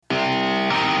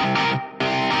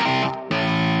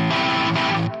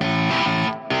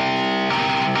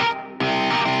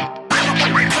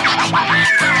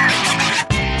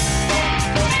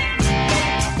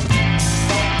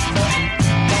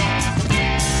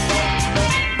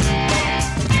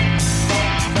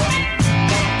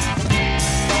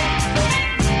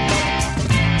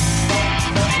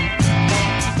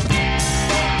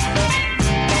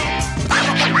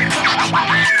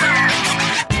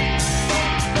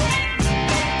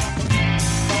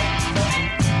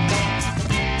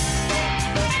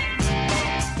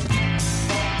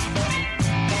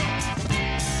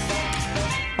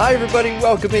Hi, everybody.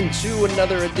 Welcome into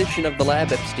another edition of the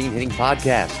Lab Epstein Hitting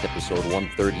Podcast, episode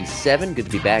 137. Good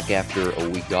to be back after a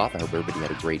week off. I hope everybody had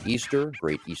a great Easter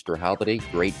holiday,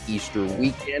 great Easter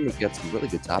weekend. We've got some really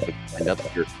good topics lined up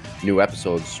for new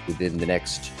episodes within the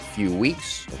next few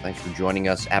weeks. So thanks for joining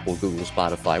us, Apple, Google,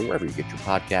 Spotify, wherever you get your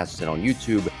podcasts, and on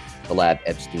YouTube, the Lab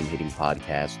Epstein Hitting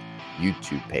Podcast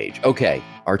YouTube page. Okay,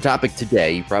 our topic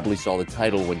today, you probably saw the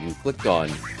title when you clicked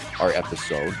on our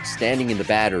episode, Standing in the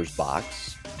Batter's Box.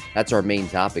 That's our main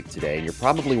topic today, and you're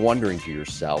probably wondering to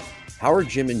yourself, how are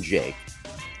Jim and Jake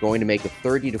going to make a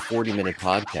 30 to 40-minute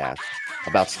podcast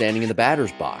about standing in the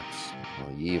batter's box?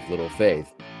 Well, ye of little faith.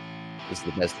 This is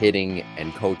the best hitting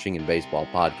and coaching and baseball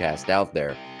podcast out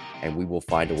there, and we will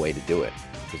find a way to do it,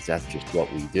 because that's just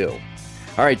what we do.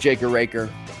 All right, Jake Raker,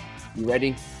 you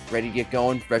ready? Ready to get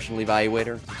going? Professional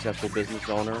evaluator, successful business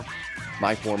owner,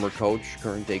 my former coach,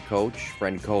 current day coach,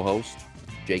 friend, co-host,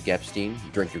 Jake Epstein.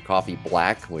 You drink your coffee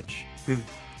black, which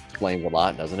explains a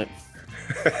lot, doesn't it?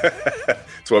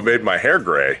 It's what made my hair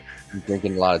gray. You're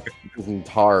drinking a lot of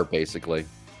tar, basically.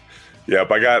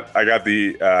 Yep, I got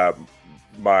the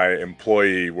my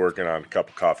employee working on a cup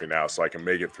of coffee now, so I can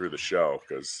make it through the show.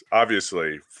 Because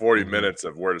obviously, 40 minutes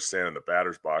of where to stand in the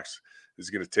batter's box is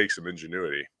going to take some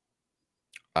ingenuity.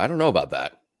 I don't know about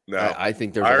that. No, I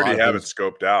think there's. I already have it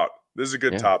scoped out. This is a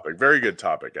good topic, very good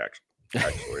topic,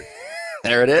 actually.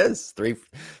 There it is.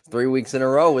 Three weeks in a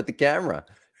row with the camera.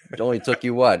 It only took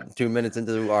you 2 minutes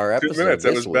into our episode? 2 minutes.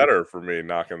 It was better for me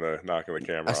knocking the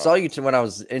camera. I saw you when I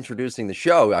was introducing the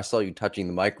show. I saw you touching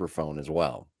the microphone as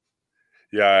well.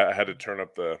 Yeah, I had to turn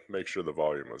up make sure the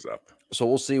volume was up. So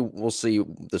we'll see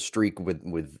the streak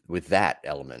with that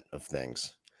element of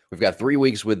things. We've got 3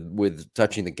 weeks with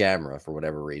touching the camera for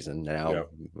whatever reason. Now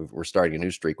we're starting a new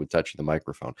streak with touching the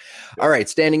microphone. All right,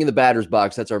 standing in the batter's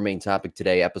box. That's our main topic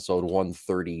today, episode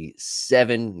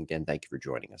 137. Again, thank you for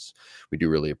joining us. We do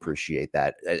really appreciate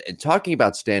that. And talking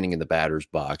about standing in the batter's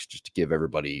box, just to give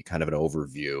everybody kind of an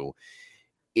overview,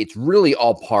 it's really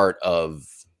all part of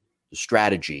the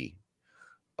strategy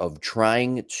of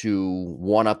trying to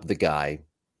one-up the guy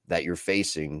that you're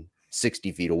facing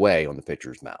 60 feet away on the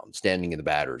pitcher's mound, standing in the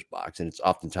batter's box. And it's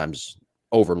oftentimes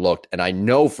overlooked. And I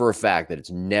know for a fact that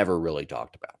it's never really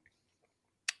talked about.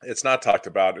 It's not talked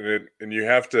about. And you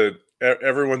have to,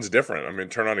 everyone's different. I mean,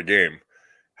 turn on a game.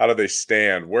 How do they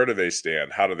stand? Where do they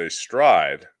stand? How do they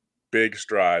stride? Big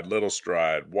stride, little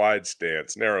stride, wide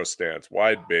stance, narrow stance,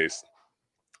 wide base,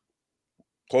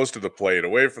 close to the plate,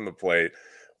 away from the plate,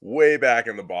 way back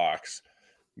in the box,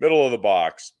 middle of the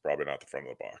box, probably not the front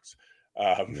of the box.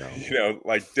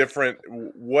 Like different,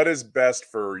 what is best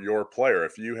for your player?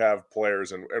 If you have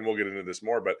players, and we'll get into this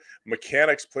more, but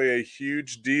mechanics play a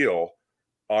huge deal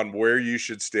on where you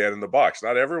should stand in the box.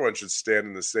 Not everyone should stand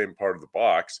in the same part of the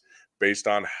box based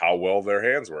on how well their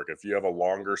hands work. If you have a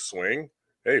longer swing,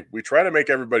 hey, we try to make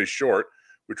everybody short.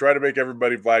 We try to make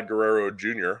everybody Vlad Guerrero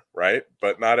Jr., right?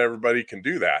 But not everybody can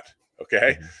do that,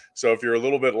 okay? Mm-hmm. So if you're a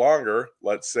little bit longer,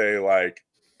 let's say like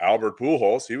Albert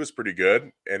Pujols, he was pretty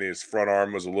good, and his front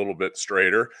arm was a little bit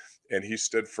straighter, and he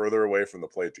stood further away from the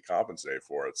plate to compensate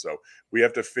for it. So we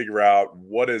have to figure out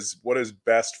what is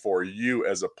best for you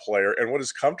as a player and what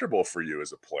is comfortable for you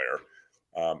as a player.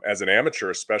 As an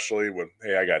amateur, especially when,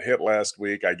 hey, I got hit last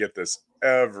week. I get this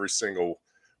every single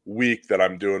week that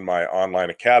I'm doing my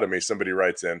online academy. Somebody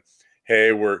writes in,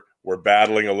 hey, we're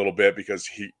battling a little bit because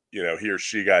he or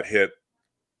she got hit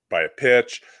by a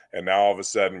pitch, and now all of a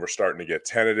sudden we're starting to get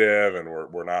tentative and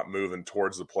we're not moving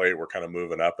towards the plate. We're kind of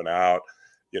moving up and out.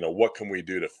 What can we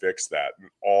do to fix that? And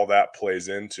all that plays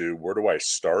into, where do I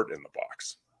start in the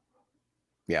box?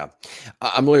 Yeah,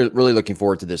 I'm really looking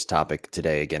forward to this topic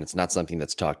today. Again, it's not something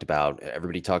that's talked about.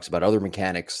 Everybody talks about other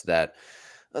mechanics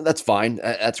that's fine.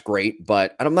 That's great.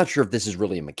 But I'm not sure if this is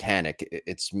really a mechanic.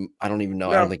 I don't even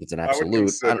know. I don't think it's an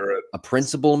absolute. A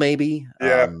principle, maybe.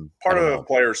 Yeah, part of the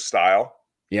player's style.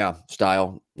 Yeah,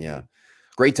 style. Yeah.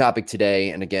 Great topic today.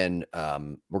 And again,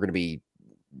 we're going to be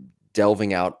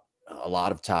delving out a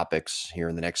lot of topics here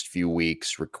in the next few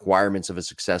weeks. Requirements of a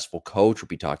successful coach. We'll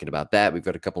be talking about that. We've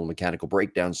got a couple of mechanical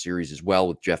breakdown series as well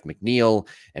with Jeff McNeil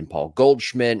and Paul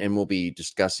Goldschmidt, and we'll be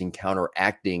discussing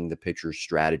counteracting the pitcher's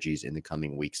strategies in the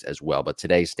coming weeks as well. But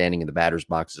today, standing in the batter's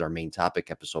box is our main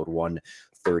topic, episode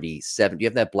 137. Do you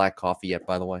have that black coffee yet,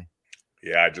 by the way?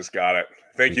 Yeah, I just got it.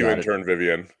 Thank you, intern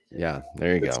Vivian. Yeah,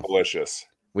 there you go. It's delicious.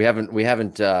 We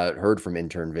haven't heard from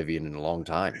intern Vivian in a long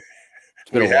time.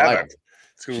 It's been a while.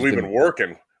 It's because we've been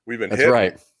working. We've been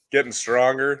hitting, getting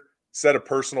stronger. Set a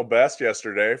personal best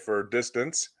yesterday for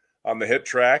distance on the hit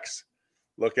tracks.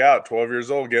 Look out, 12 years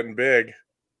old, getting big.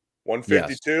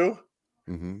 152. Yes.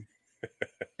 Mm-hmm.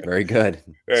 Very good.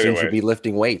 Soon Anyway, should be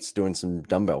lifting weights, doing some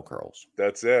dumbbell curls,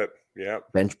 that's it. Yeah.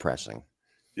 bench pressing,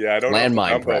 Yeah, I don't know if the landmine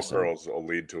dumbbell pressing. curls will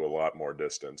lead to a lot more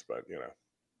distance, but they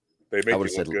I make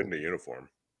would've you look said- good in a uniform,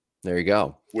 There you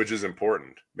go. which is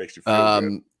important. Makes you feel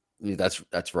good.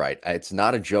 That's right. It's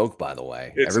not a joke, by the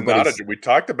way. It's not we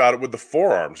talked about it with the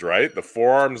forearms, right? The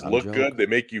forearms Not a look joke. good. They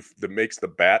make you that makes the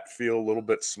bat feel a little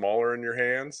bit smaller in your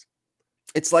hands.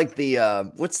 It's like the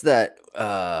what's that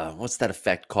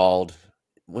effect called?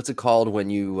 What's it called when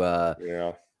you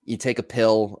you take a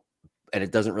pill and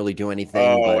it doesn't really do anything?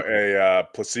 Oh, But a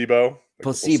placebo. Like the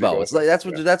placebo. It's like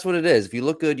effect. that's what it is. If you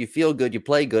look good, you feel good, you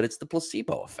play good. It's the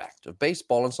placebo effect of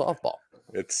baseball and softball.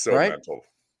 It's so right? mental.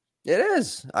 It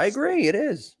is. I agree. It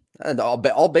is. And all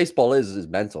baseball is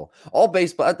mental. All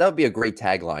baseball, that would be a great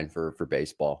tagline for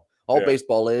baseball. All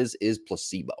baseball is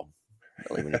placebo.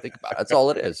 Really, when you think about it, that's all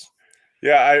it is.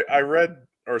 Yeah, I read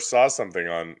or saw something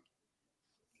on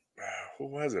who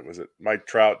was it? Was it Mike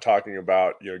Trout talking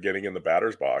about getting in the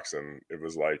batter's box, and it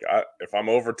was like, if I'm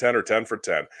over 10 or 10 for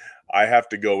 10, I have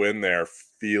to go in there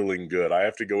feeling good. I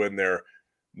have to go in there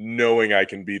knowing I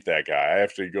can beat that guy. I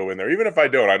have to go in there, even if I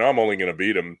don't. I know I'm only going to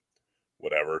beat him,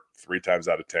 whatever, 3 times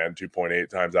out of 10, 2.8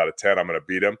 times out of 10, I'm going to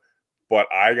beat him. But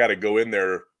I got to go in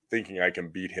there thinking I can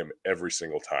beat him every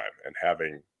single time and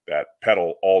having that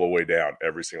pedal all the way down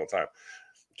every single time.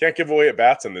 Can't give away at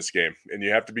bats in this game, and you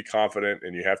have to be confident,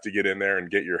 and you have to get in there and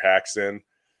get your hacks in.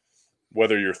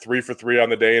 Whether you're 3 for 3 on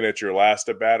the day and it's your last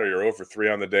at bat, or you're 0 for 3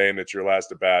 on the day and it's your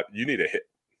last at bat, you need a hit,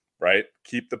 right?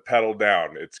 Keep the pedal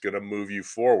down. It's going to move you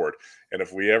forward. And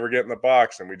if we ever get in the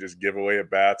box and we just give away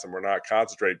at bats and we're not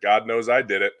concentrated, God knows I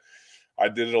did it. I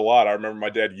did it a lot. I remember my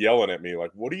dad yelling at me,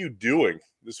 like, what are you doing?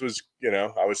 This was,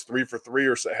 I was 3 for 3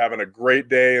 or having a great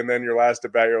day. And then your last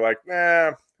at bat, you're like,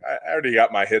 nah, I already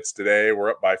got my hits today. We're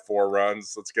up by 4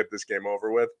 runs. Let's get this game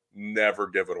over with. Never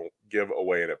give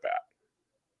away an at bat.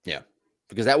 Yeah,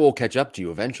 because that will catch up to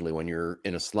you eventually when you're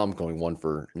in a slump going 1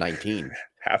 for 19.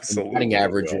 Absolutely. Batting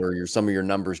average or some of your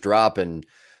numbers drop, and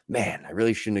man, I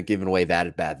really shouldn't have given away that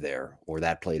at bat there or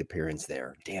that plate appearance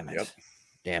there. Damn it. Yep.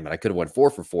 Damn it. I could have went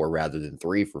 4 for 4 rather than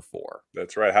 3 for 4.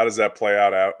 That's right. How does that play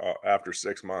out after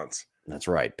 6 months? That's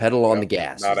right. Pedal on the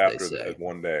gas. Not as after they say.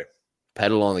 one day.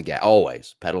 Pedal on the gas.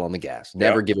 Always pedal on the gas.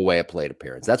 Never give away a plate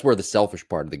appearance. That's where the selfish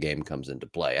part of the game comes into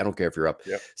play. I don't care if you're up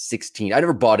 16. I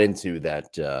never bought into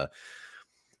that.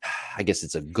 I guess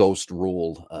it's a ghost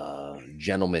rule,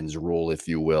 gentleman's rule, if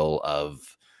you will, of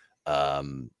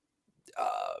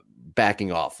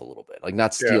backing off a little bit, like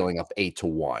not stealing up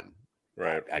 8-1.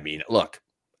 Right. I mean, look,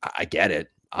 I get it.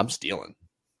 I'm stealing.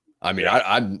 I mean,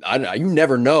 I you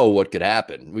never know what could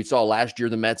happen. We saw last year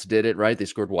the Mets did it, right? They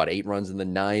scored 8 runs in the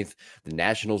 9th. The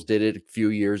Nationals did it a few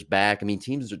years back. I mean,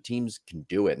 teams can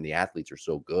do it, and the athletes are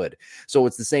so good. So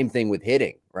it's the same thing with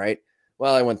hitting, right?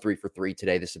 Well, I went 3 for 3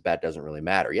 today. This at bat doesn't really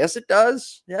matter. Yes, it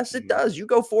does. Yes, it does. You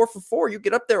go 4 for 4. You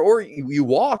get up there, or you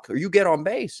walk, or you get on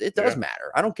base. It does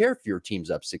matter. I don't care if your team's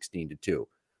up 16-2.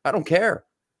 I don't care.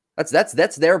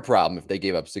 That's their problem if they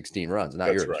gave up 16 runs,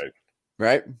 not yours. Right.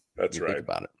 Right. That's right. Think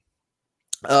about it.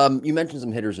 You mentioned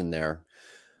some hitters in there.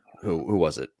 Who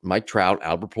was it? Mike Trout,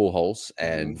 Albert Pujols,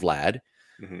 and Vlad.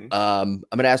 Mm-hmm. I'm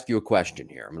going to ask you a question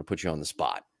here. I'm going to put you on the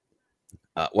spot.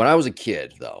 When I was a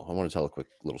kid, though, I want to tell a quick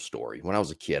little story. When I was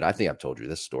a kid, I think I've told you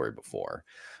this story before.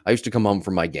 I used to come home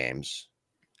from my games,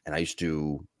 and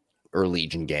or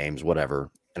Legion games,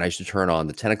 whatever, and I used to turn on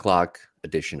the 10 o'clock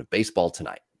edition of Baseball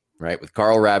Tonight, right, with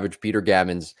Carl Ravage, Peter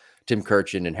Gammons, Tim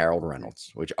Kirchin, and Harold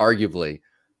Reynolds, which arguably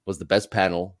was the best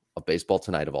panel of Baseball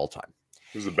Tonight of all time.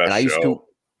 It was the best and show.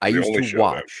 I used to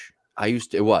watch.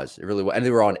 It really was, and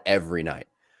they were on every night.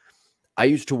 I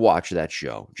used to watch that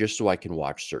show just so I can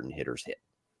watch certain hitters hit,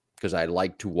 because I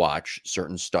like to watch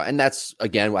certain stars. And that's,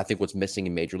 again, I think what's missing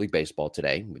in Major League Baseball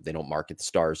today. They don't market the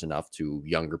stars enough to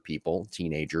younger people,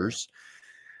 teenagers.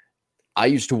 I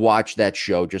used to watch that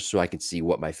show just so I could see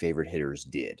what my favorite hitters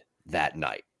did that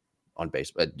night on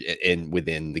baseball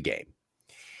within the game.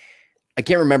 I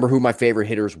can't remember who my favorite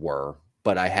hitters were,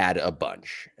 but I had a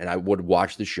bunch, and I would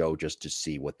watch the show just to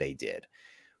see what they did.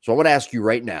 So I want to ask you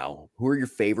right now, who are your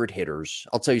favorite hitters?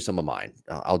 I'll tell you some of mine.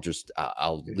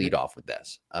 I'll lead off with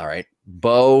this. All right.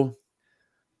 Bo,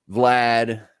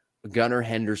 Vlad, Gunnar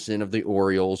Henderson of the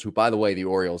Orioles, who, by the way, the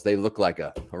Orioles, they look like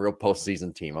a real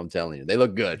postseason team. I'm telling you, they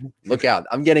look good. Look out.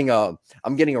 I'm getting a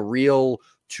real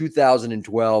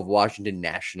 2012 Washington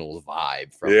Nationals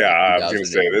vibe from Yeah, like I was going to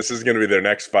say this is going to be their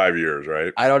next 5 years,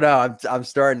 right? I don't know. I'm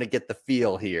starting to get the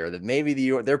feel here that maybe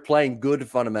they're playing good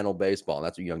fundamental baseball, and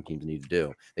that's what young teams need to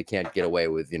do. They can't get away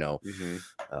with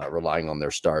relying on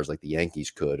their stars like the Yankees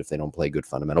could if they don't play good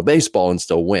fundamental baseball and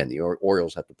still win. The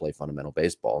Orioles have to play fundamental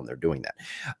baseball, and they're doing that.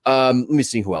 Let me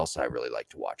see who else I really like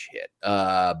to watch hit.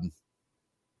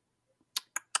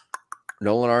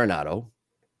 Nolan Arenado,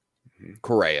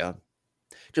 Correa,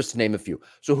 just to name a few.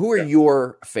 So who are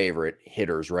your favorite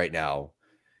hitters right now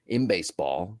in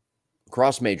baseball,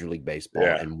 across Major League Baseball,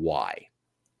 and why?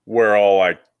 Where I'll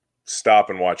like stop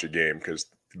and watch a game because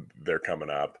they're coming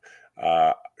up.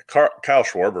 Kyle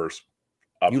Schwarber's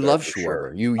up. You love Schwarber.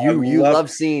 Sure. You love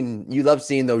seeing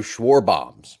those Schwarber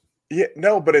bombs. Yeah,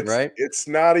 no, but it's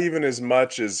not even as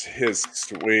much as his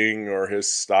swing or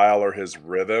his style or his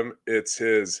rhythm. It's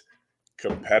his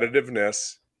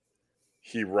competitiveness.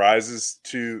 He rises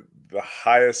to the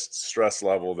highest stress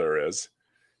level there is,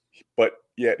 but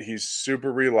yet he's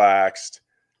super relaxed.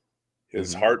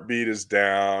 His heartbeat is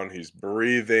down. He's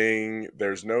breathing.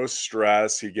 There's no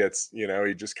stress. He gets,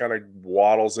 he just kind of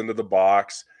waddles into the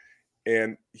box,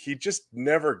 and he just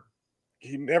never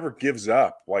gives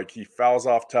up. Like, he fouls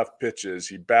off tough pitches.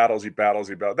 He battles.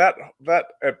 That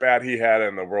at bat he had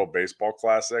in the World Baseball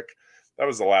Classic, that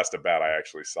was the last at bat I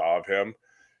actually saw of him.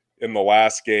 In the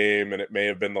last game, and it may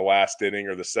have been the last inning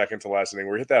or the second to last inning,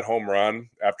 where he hit that home run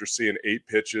after seeing 8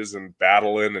 pitches and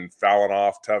battling and fouling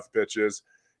off tough pitches.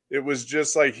 It was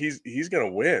just like he's going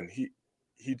to win.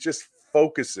 He just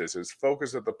focuses, his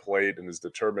focus at the plate and his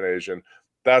determination.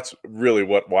 That's really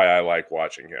why I like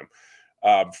watching him.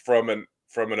 From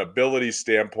an ability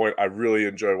standpoint, I really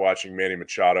enjoy watching Manny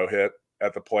Machado hit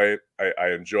at the plate. I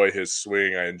enjoy his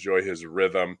swing. I enjoy his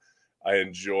rhythm. I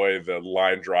enjoy the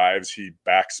line drives. He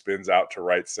backspins out to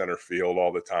right center field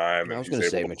all the time. I was going to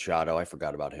say Machado. I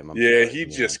forgot about him. He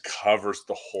just covers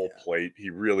the whole plate. He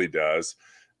really does.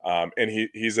 And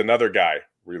he's another guy,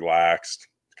 relaxed,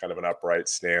 kind of an upright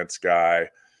stance guy.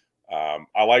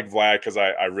 I like Vlad because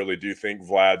I really do think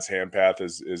Vlad's hand path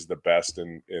is the best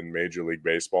in Major League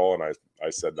Baseball. And I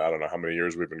said, I don't know how many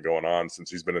years we've been going on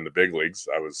since he's been in the big leagues.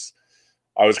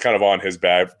 I was kind of on his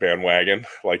bandwagon,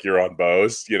 like you're on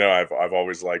Bo's. I've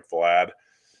always liked Vlad.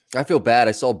 I feel bad.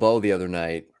 I saw Bo the other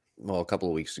night, a couple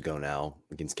of weeks ago now,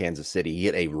 against Kansas City. He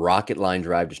hit a rocket line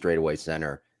drive to straightaway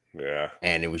center. Yeah.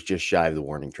 And it was just shy of the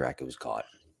warning track. It was caught.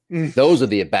 Those are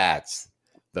the at-bats,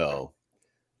 though.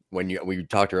 When we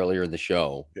talked earlier in the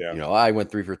show, I went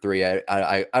 3 for 3.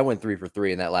 I went 3 for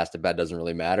 3, and that last at bat doesn't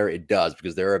really matter. It does,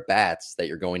 because there are at-bats that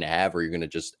you're going to have where you're going to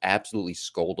just absolutely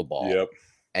scold a ball. Yep.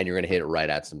 And you're going to hit it right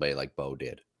at somebody like Bo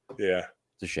did. Yeah.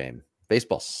 It's a shame.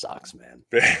 Baseball sucks, man.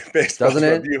 Baseball,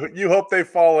 doesn't it? You hope they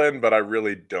fall in, but I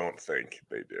really don't think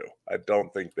they do. I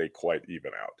don't think they quite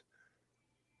even out.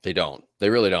 They don't. They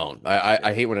really don't.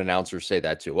 I hate when announcers say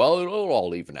that too. Well, it'll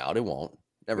all even out. It won't.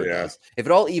 Never does. If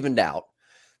it all evened out,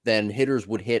 then hitters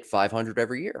would hit 500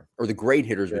 every year, or the great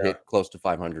hitters would hit close to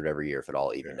 500 every year if it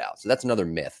all evened out. So that's another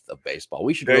myth of baseball.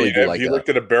 We should really do you looked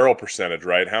at a barrel percentage,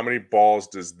 right? How many balls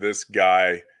does this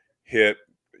guy hit,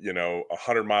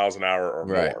 100 miles an hour or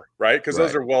more, right? Because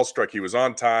those are well struck. He was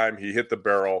on time. He hit the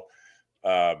barrel,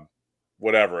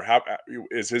 whatever. How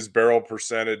is his barrel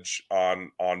percentage on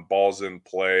balls in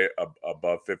play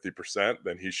above 50%?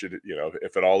 Then he should,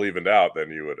 if it all evened out,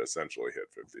 then you would essentially hit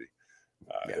 50,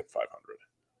 hit 500.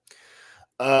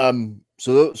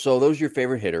 So those are your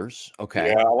favorite hitters. Okay.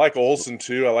 Yeah, I like Olson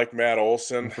too. I like Matt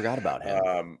Olson. I forgot about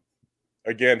him.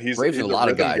 Again, he's a lot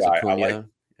of guys.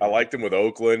 I liked him with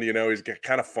Oakland. He's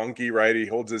kind of funky, right? He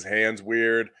holds his hands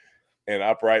weird and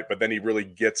upright, but then he really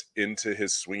gets into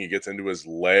his swing. He gets into his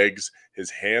legs.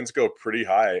 His hands go pretty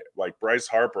high. Like Bryce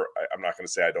Harper, I'm not going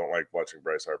to say I don't like watching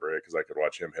Bryce Harper hit, because I could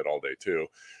watch him hit all day too.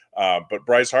 But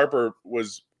Bryce Harper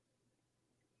was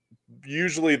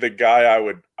usually the guy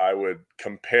I would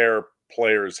compare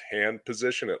players' hand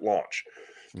position at launch.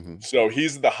 So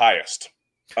he's the highest.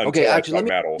 Okay, actually, let me.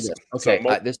 Matt Olson. Okay,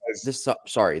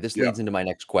 this leads into my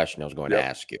next question. I was going to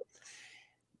ask you.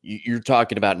 You're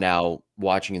talking about now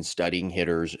watching and studying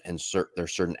hitters, and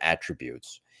there's certain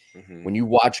attributes. When you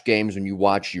watch games, when you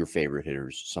watch your favorite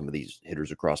hitters, some of these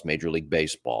hitters across Major League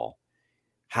Baseball,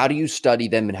 how do you study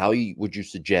them, and how would you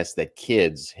suggest that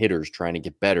hitters trying to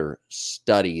get better,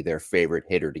 study their favorite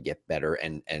hitter to get better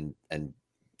and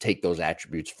take those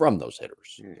attributes from those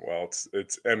hitters? Well,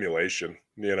 it's emulation.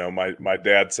 My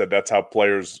dad said that's how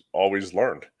players always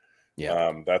learned.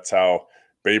 Yeah. That's how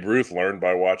Babe Ruth learned,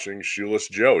 by watching Shoeless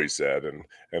Joe, he said.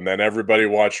 And then everybody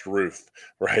watched Ruth,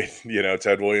 right?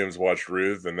 Ted Williams watched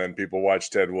Ruth, and then people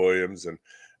watched Ted Williams. And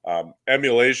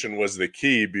Emulation was the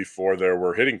key before there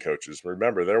were hitting coaches.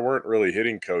 Remember, there weren't really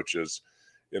hitting coaches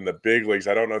in the big leagues.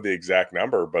 I don't know the exact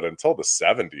number, but until the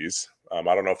 70s, I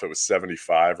don't know if it was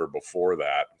 75 or before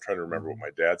that. I'm trying to remember what my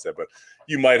dad said, but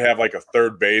you might have like a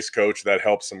third base coach that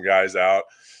helps some guys out.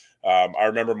 I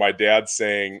remember my dad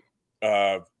saying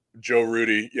Joe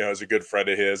Rudy, is a good friend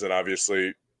of his. And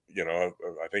obviously, I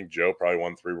think Joe probably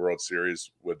won 3 World Series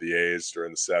with the A's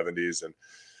during the 70s. And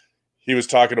he was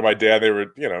talking to my dad. They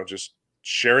were, just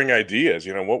sharing ideas,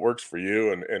 what works for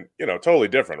you. And totally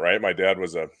different, right? My dad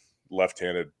was a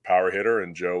left-handed power hitter,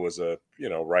 and Joe was a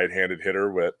right-handed hitter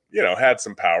with had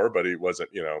some power, but he wasn't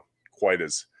quite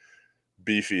as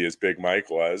beefy as Big Mike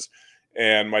was.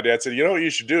 And my dad said, what you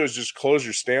should do is just close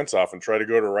your stance off and try to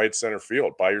go to right center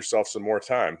field, buy yourself some more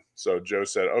time. So Joe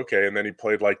said, okay. And then he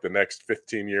played like the next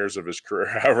 15 years of his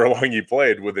career, however long he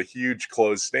played, with a huge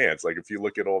closed stance. Like if you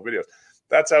look at old videos,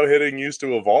 that's how hitting used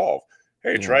to evolve.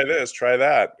 Hey, try this, try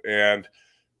that. And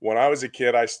when I was a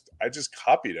kid, I just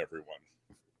copied everyone.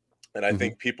 And I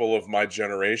think people of my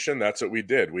generation, that's what we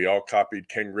did. We all copied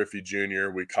Ken Griffey Jr.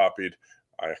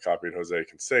 I copied Jose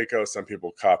Canseco. Some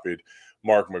people copied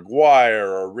Mark McGwire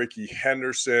or Ricky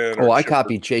Henderson. I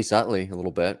copied Chase Utley a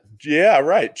little bit. Yeah,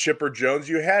 right. Chipper Jones.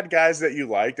 You had guys that you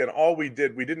liked, and all we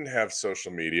didn't have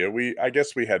social media. I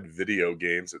guess we had video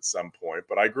games at some point,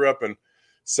 but I grew up in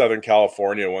Southern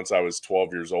California once I was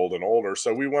 12 years old and older.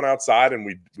 So we went outside and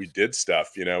we did stuff.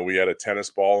 We had a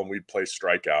tennis ball and we'd play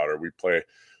strikeout, or we'd play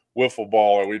wiffle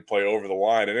ball, or we'd play over the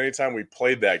line. And anytime we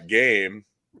played that game,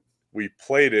 we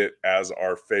played it as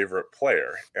our favorite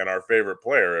player. And our favorite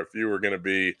player, if you were going to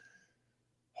be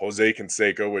Jose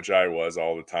Canseco, which I was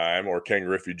all the time, or Ken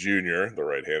Griffey Jr., the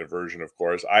right-handed version, of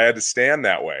course, I had to stand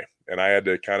that way. And I had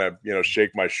to kind of,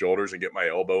 shake my shoulders and get my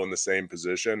elbow in the same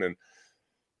position. And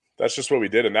that's just what we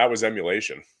did. And that was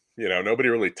emulation. Nobody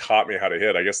really taught me how to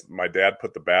hit. I guess my dad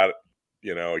put the bat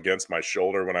against my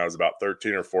shoulder when I was about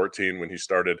 13 or 14, when he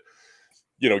started,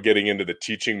 getting into the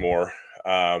teaching more.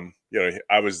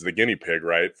 I was the guinea pig,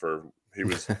 right? He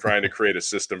was trying to create a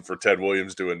system for Ted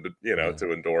Williams to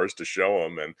endorse, to show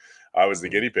him. And I was the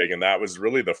guinea pig. And that was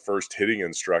really the first hitting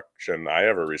instruction I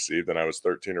ever received. And I was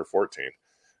 13 or 14.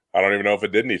 I don't even know if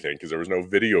it did anything, because there was no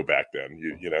video back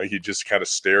then. He just kind of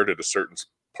stared at a certain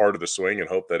part of the swing and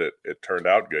hope that it turned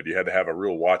out good. You had to have a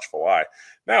real watchful eye.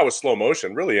 Now with slow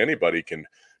motion, really anybody can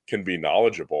be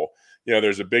knowledgeable.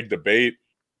 There's a big debate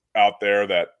out there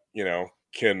that,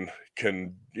 can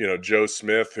Joe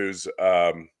Smith, who's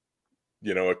a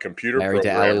computer married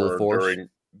programmer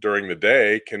during the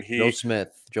day, can he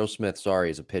Joe Smith, sorry,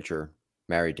 is a pitcher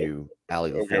married to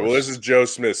Allie LaForce. Okay, well, this is Joe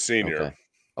Smith Sr. Okay.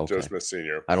 Joe Smith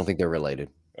Sr. I don't think they're related.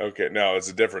 Okay, no, it's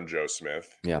a different Joe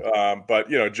Smith. Yeah. But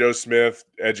Joe Smith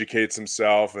educates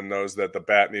himself and knows that the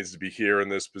bat needs to be here in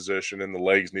this position and the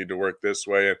legs need to work this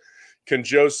way. And can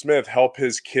Joe Smith help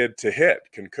his kid to hit?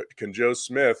 Can Joe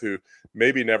Smith, who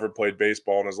maybe never played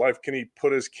baseball in his life, can he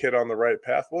put his kid on the right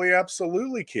path? Well, he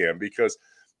absolutely can, because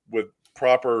with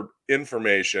proper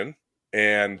information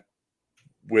and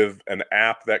with an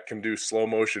app that can do slow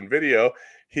motion video,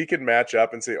 he can match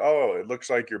up and say, oh, it looks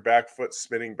like your back foot's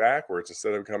spinning backwards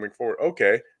instead of coming forward.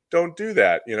 Okay, don't do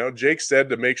that. Jake said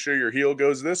to make sure your heel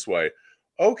goes this way.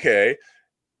 Okay,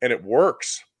 and it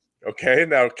works. Okay,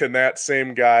 now can that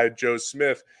same guy, Joe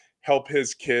Smith, help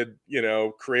his kid,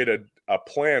 create a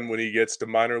plan when he gets to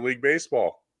minor league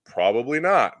baseball? Probably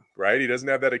not, right? He doesn't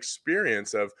have that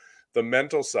experience of the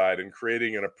mental side and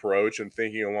creating an approach and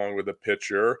thinking along with the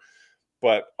pitcher.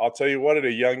 But I'll tell you what, at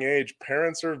a young age,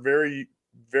 parents are very,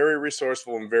 very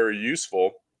resourceful and very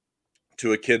useful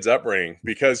to a kid's upbringing,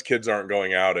 because kids aren't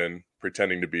going out and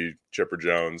pretending to be Chipper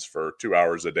Jones for 2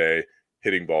 hours a day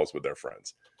hitting balls with their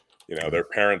friends. Their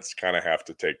parents kind of have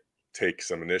to take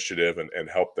some initiative and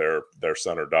help their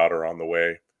son or daughter on the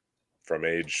way from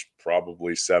age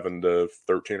probably 7 to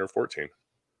 13 or 14.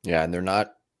 Yeah, and they're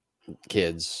not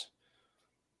kids.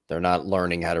 They're not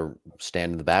learning how to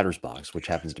stand in the batter's box, which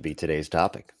happens to be today's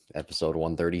topic, episode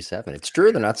 137. It's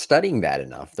true, they're not studying that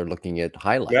enough. They're looking at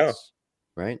highlights,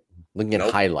 right? Looking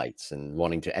at highlights and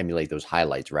wanting to emulate those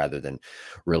highlights rather than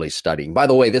really studying. By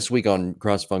the way, this week on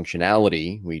Cross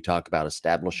Functionality, we talk about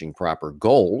establishing proper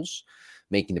goals,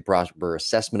 making the proper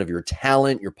assessment of your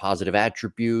talent, your positive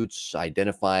attributes,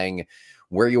 identifying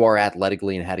where you are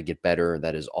athletically and how to get better.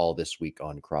 That is all this week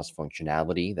on Cross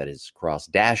Functionality. That is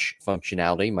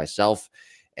Cross-Functionality. Myself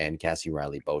and Cassie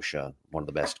Riley Boscia, one of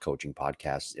the best coaching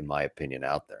podcasts, in my opinion,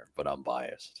 out there, but I'm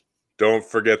biased. Don't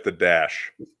forget the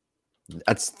dash.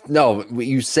 No,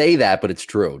 you say that, but it's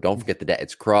true. Don't forget the dash.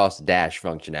 It's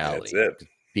Cross-Functionality. That's it.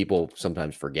 People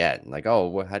sometimes forget. Like,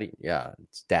 oh, how do you,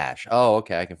 it's dash. Oh,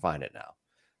 okay, I can find it now.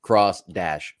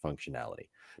 cross-dash functionality.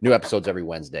 New episodes every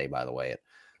Wednesday, by the way, at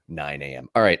 9 a.m.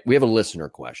 All right, we have a listener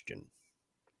question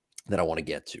that I want to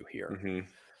get to here. Mm-hmm.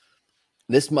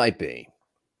 This might be,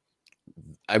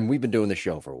 and we've been doing the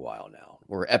show for a while now.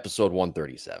 We're episode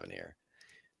 137 here.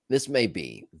 This may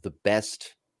be the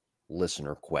best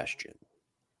listener question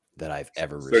that I've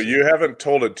ever received. So you haven't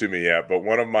told it to me yet, but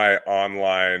one of my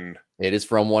online... It is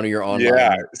from one of your online...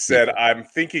 Yeah, said, people. I'm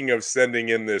thinking of sending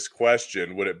in this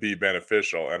question. Would it be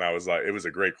beneficial? And I was like, it was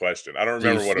a great question. I don't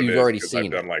remember what it is. You've already seen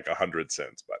I've done like 100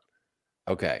 since, but...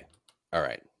 Okay. All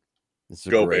right. This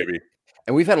is Go, great. baby.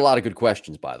 And we've had a lot of good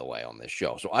questions, by the way, on this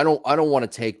show. So I don't want to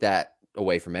take that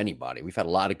away from anybody. We've had a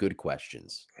lot of good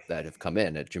questions that have come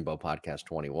in at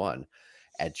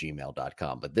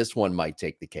jimbopodcast21@gmail.com. But this one might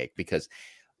take the cake because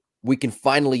we can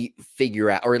finally figure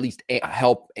out, or at least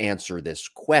help answer this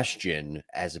question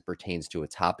as it pertains to a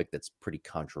topic that's pretty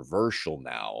controversial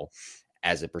now,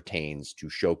 as it pertains to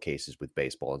showcases with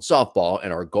baseball and softball.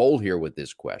 And our goal here with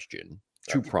this question,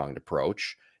 two-pronged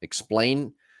approach,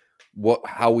 explain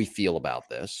how we feel about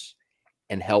this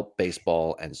and help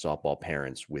baseball and softball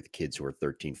parents with kids who are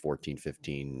 13, 14,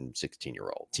 15,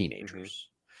 16-year-old teenagers.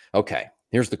 Mm-hmm. Okay,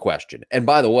 here's the question. And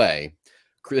by the way,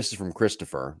 this is from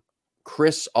Christopher.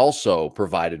 Chris also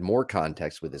provided more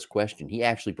context with this question. He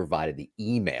actually provided the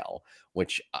email,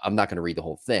 which I'm not going to read the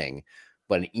whole thing,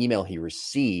 but an email he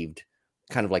received,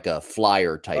 kind of like a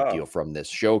flyer type deal from this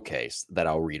showcase that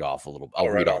I'll read off a little. I'll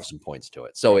read off some points to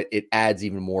it. So it adds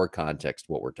even more context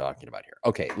to what we're talking about here.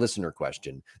 Okay, listener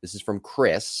question. This is from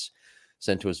Chris,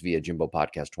 sent to us via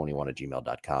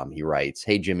jimbopodcast21@gmail.com. He writes,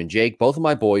 "Hey, Jim and Jake, both of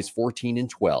my boys, 14 and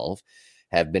 12,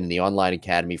 have been in the online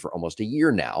academy for almost a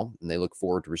year now, and they look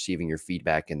forward to receiving your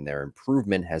feedback, and their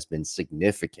improvement has been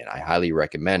significant. I highly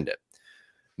recommend it."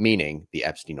 Meaning the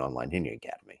Epstein Online Hitting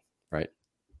Academy, right?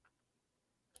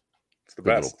 It's the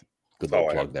best. Good little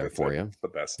plug there for you. It's the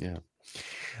best. Yeah.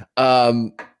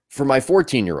 For my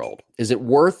 14-year-old, is it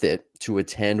worth it to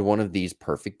attend one of these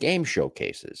perfect game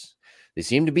showcases? They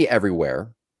seem to be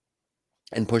everywhere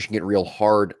and pushing it real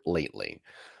hard lately.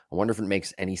 I wonder if it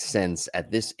makes any sense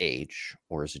at this age,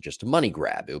 or is it just a money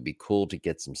grab? It would be cool to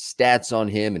get some stats on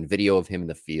him and video of him in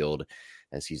the field,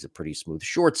 as he's a pretty smooth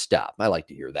shortstop. I like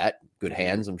to hear that. Good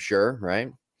hands, I'm sure,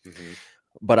 right? Mm-hmm.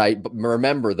 But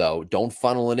remember, though, don't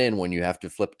funnel it in when you have to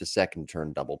flip to second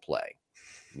turn double play.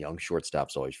 Young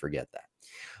shortstops always forget that.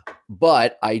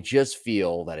 But I just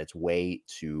feel that it's way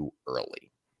too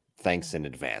early. Thanks in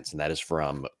advance. And that is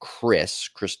from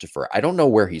Christopher. I don't know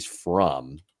where he's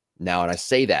from now. And I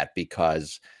say that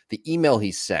because the email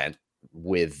he sent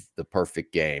with the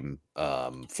perfect game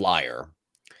flyer,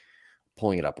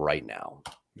 pulling it up right now.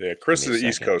 Yeah, Chris is an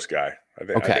East Coast guy. I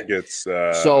think it's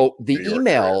so the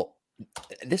email.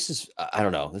 This is, I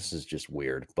don't know. This is just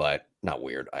weird, but not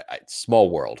weird.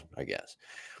 Small world, I guess.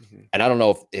 Mm-hmm. And I don't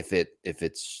know if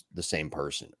it's the same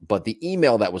person, but the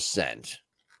email that was sent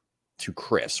to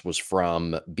Chris was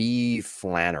from B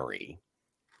Flannery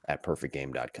at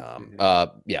perfectgame.com.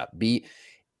 Mm-hmm.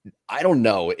 I don't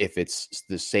know if it's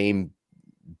the same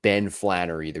Ben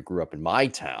Flannery that grew up in my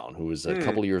town, who was a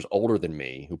couple of years older than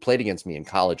me, who played against me in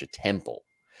college at Temple.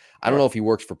 I don't know if he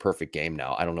works for Perfect Game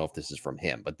now. I don't know if this is from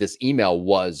him, but this email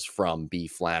was from B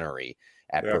Flannery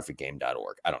at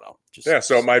perfectgame.org. I don't know.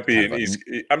 So it might be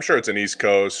I'm sure it's an East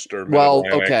Coast or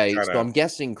okay. So I'm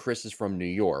guessing Chris is from New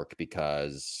York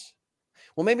because,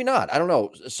 well, maybe not. I don't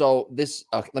know. So this,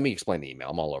 let me explain the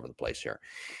email. I'm all over the place here.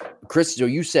 Chris, so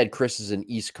you said Chris is an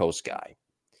East Coast guy.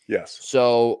 Yes.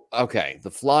 So, okay. The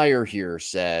flyer here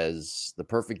says the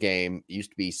perfect game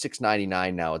used to be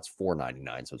 $6.99. Now it's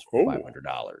 $4.99. So it's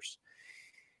 $500.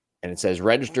 And it says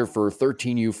register for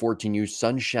 13U, 14U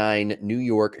Sunshine New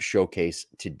York Showcase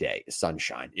today.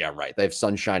 Sunshine. Yeah, right. They have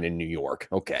sunshine in New York.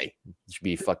 Okay. It should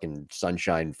be fucking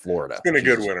Sunshine, Florida. It's been a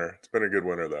good winter. It's been a good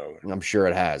winter, though. I'm sure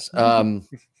it has.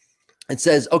 It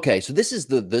says, okay, so this is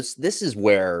this is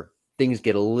where things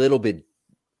get a little bit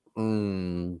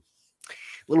murky.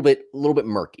 A little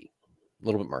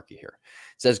bit murky here.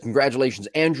 It says, congratulations,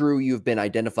 Andrew. You've been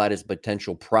identified as a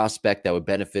potential prospect that would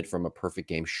benefit from a perfect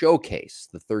game showcase.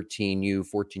 The 13U,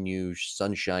 14U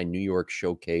Sunshine New York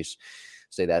Showcase,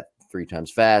 say that 3 times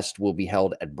fast, will be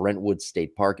held at Brentwood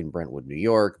State Park in Brentwood, New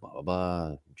York, blah, blah,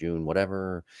 blah, June,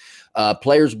 whatever.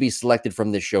 Players will be selected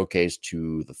from this showcase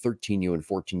to the 13U and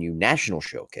 14U National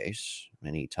Showcase.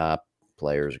 Many top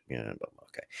players,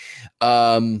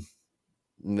 okay.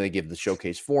 They give the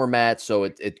showcase format. So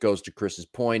it goes to Chris's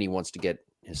point. He wants to get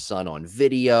his son on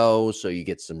video. So you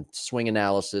get some swing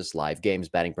analysis, live games,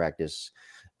 batting practice,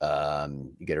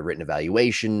 You get a written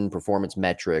evaluation, performance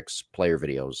metrics, player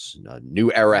videos,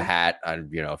 new era hat.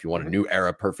 If you want a new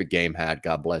era perfect game hat,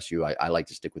 God bless you. I like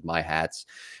to stick with my hats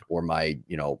or my,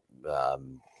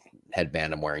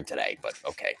 headband I'm wearing today, but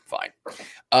okay, fine.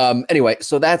 Anyway,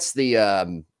 so that's the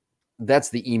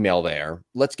email there.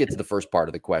 Let's get to the first part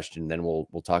of the question. Then we'll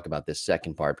talk about this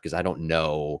second part, because I don't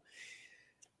know.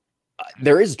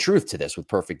 There is truth to this with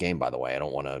perfect game, by the way. I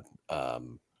don't want to,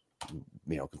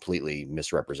 completely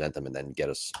misrepresent them and then get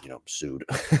us, sued.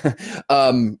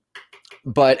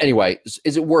 But anyway,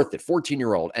 is it worth it?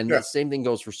 14-year-old. And the same thing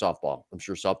goes for softball. I'm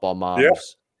sure softball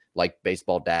moms, like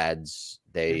baseball dads,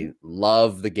 they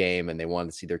love the game and they want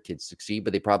to see their kids succeed,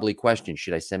 but they probably question,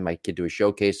 should I send my kid to a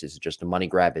showcase? Is it just a money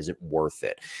grab? Is it worth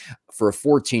it? For a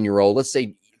 14-year-old, let's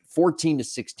say 14 to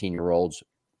 16-year-olds,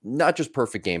 not just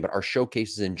perfect game, but our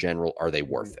showcases in general, are they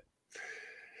worth it?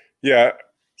 Yeah.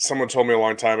 Someone told me a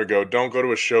long time ago, don't go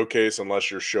to a showcase unless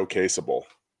you're showcaseable.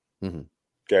 Mm-hmm.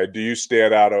 Okay. Do you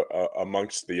stand out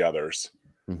amongst the others?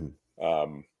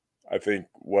 Mm-hmm. I think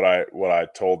what I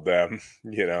told them,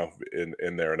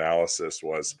 in their analysis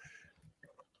was,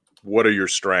 what are your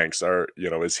strengths?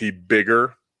 Is he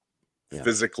bigger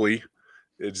physically?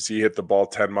 Does he hit the ball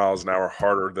 10 miles an hour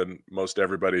harder than most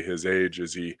everybody his age?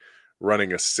 Is he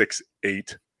running a 6'8"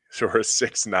 or a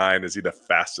 6'9"? Is he the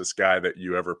fastest guy that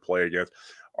you ever play against?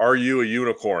 Are you a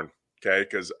unicorn? Okay,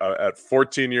 because at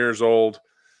 14 years old,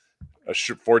 a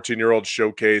 14-year-old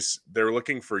showcase, they're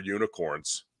looking for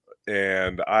unicorns.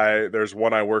 And there's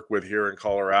one I work with here in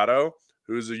Colorado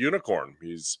who's a unicorn.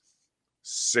 He's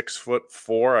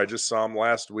 6'4". I just saw him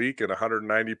last week, and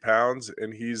 190 pounds,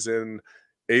 and he's in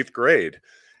 8th grade.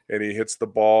 And he hits the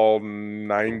ball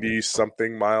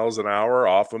 90-something miles an hour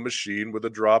off a machine with a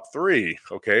drop 3.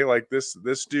 Okay, like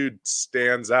this dude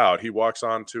stands out. He walks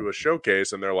onto a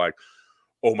showcase, and they're like,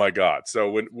 oh, my God.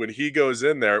 So when he goes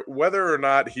in there, whether or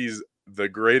not he's the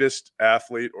greatest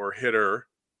athlete or hitter,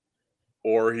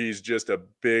 or he's just a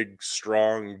big,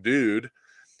 strong dude,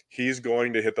 he's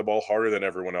going to hit the ball harder than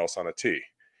everyone else on a tee.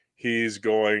 His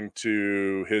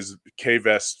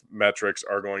K-Vest metrics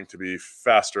are going to be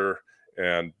faster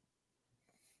and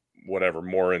whatever,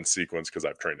 more in sequence because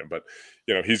I've trained him. But,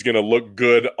 he's going to look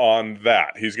good on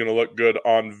that. He's going to look good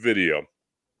on video.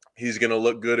 He's going to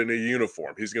look good in a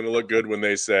uniform. He's going to look good when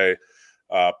they say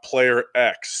player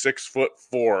X, 6'4",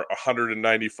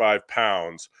 195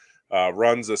 pounds,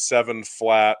 runs a 7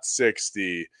 flat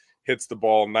 60, hits the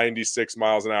ball 96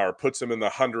 miles an hour, puts him in the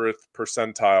 100th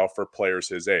percentile for players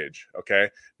his age. Okay.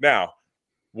 Now,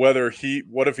 what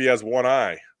if he has one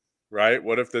eye, right?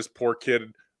 What if this poor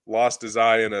kid lost his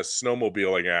eye in a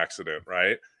snowmobiling accident,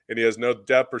 right? And he has no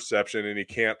depth perception and he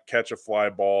can't catch a fly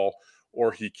ball,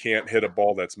 or he can't hit a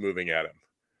ball that's moving at him.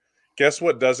 Guess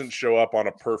what doesn't show up on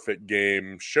a perfect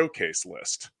game showcase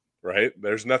list, right?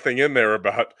 There's nothing in there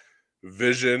about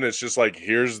vision. It's just like,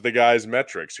 here's the guy's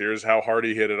metrics. Here's how hard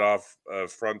he hit it off a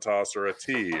front toss or a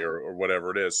tee or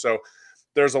whatever it is. So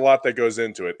there's a lot that goes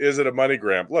into it. Is it a money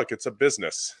grab? Look, it's a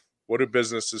business. What do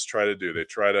businesses try to do? They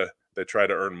try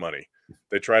to earn money.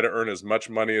 They try to earn as much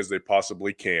money as they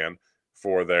possibly can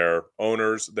for their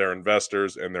owners, their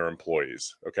investors, and their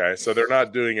employees. Okay. So they're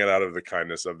not doing it out of the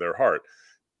kindness of their heart.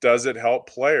 Does it help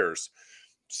players?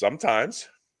 Sometimes.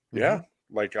 Yeah.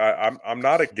 Like I'm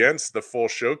not against the full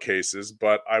showcases,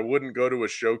 but I wouldn't go to a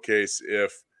showcase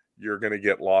if you're going to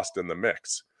get lost in the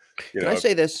mix. Can I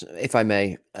say this, if I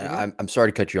may? I'm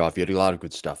sorry to cut you off. You had a lot of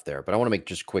good stuff there, but I want to make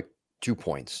just quick 2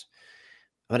 points.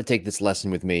 I'm going to take this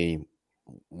lesson with me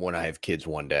when I have kids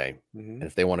one day. And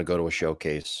if they want to go to a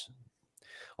showcase,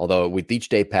 although with each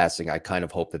day passing, I kind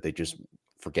of hope that they just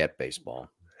forget baseball.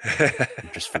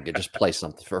 just play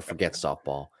something, or forget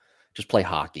softball. Just play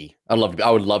hockey. I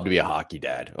would love to be a hockey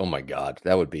dad. Oh my God.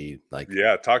 That would be like,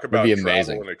 talk about be travel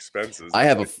amazing. And expenses. I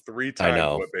have like 3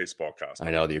 times what baseball costs.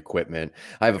 I know the equipment.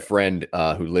 I have a friend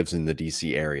who lives in the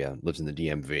DC area, lives in the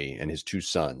DMV, and his 2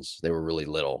 sons, they were really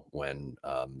little when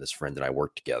this friend and I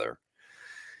worked together.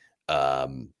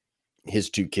 His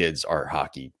 2 kids are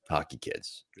hockey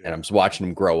kids, and I'm just watching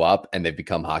them grow up and they've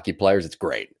become hockey players. It's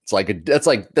great.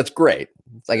 That's great.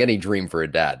 It's like any dream for a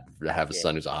dad to have a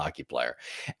son who's a hockey player.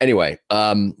 Anyway, but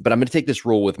I'm going to take this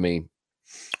rule with me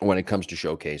when it comes to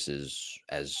showcases,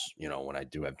 as when I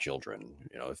do have children,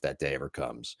 if that day ever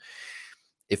comes.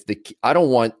 If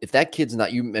that kid's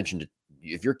not, you mentioned it,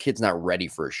 if your kid's not ready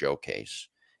for a showcase,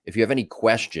 if you have any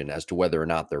question as to whether or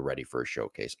not they're ready for a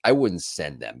showcase, I wouldn't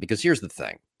send them, because here's the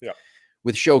thing. Yeah.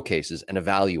 With showcases and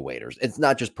evaluators, it's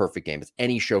not just perfect game. It's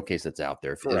any showcase that's out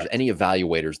there. If there's any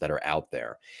evaluators that are out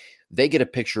there, they get a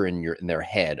picture in their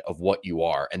head of what you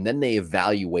are, and then they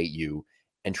evaluate you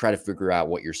and try to figure out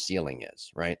what your ceiling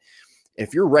is, right?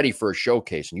 If you're ready for a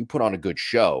showcase and you put on a good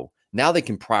show, now they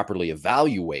can properly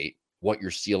evaluate what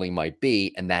your ceiling might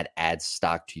be, and that adds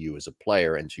stock to you as a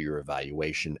player and to your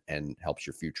evaluation and helps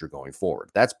your future going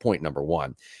forward. That's point number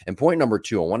one. And point number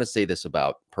two, I want to say this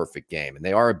about Perfect Game, and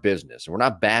they are a business, and we're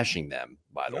not bashing them,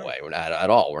 by the way. We're not at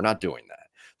all. We're not doing that.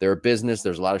 They're a business.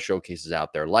 There's a lot of showcases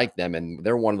out there like them, and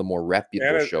they're one of the more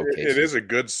reputable showcases. It is a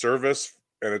good service,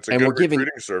 and it's a good recruiting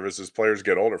service as players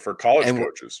get older for college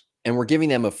coaches. And we're giving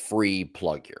them a free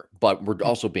plug here, but we're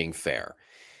also being fair.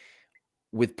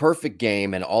 With Perfect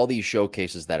Game and all these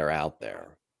showcases that are out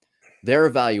there, their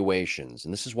evaluations,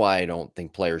 and this is why I don't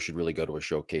think players should really go to a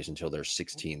showcase until they're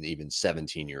 16, even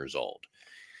 17 years old,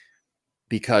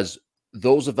 because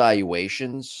those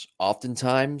evaluations,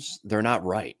 oftentimes, they're not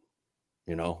right.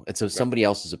 It's somebody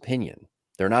else's opinion.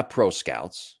 They're not pro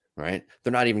scouts, right?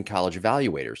 They're not even college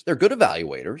evaluators. They're good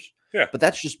evaluators, but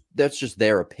that's just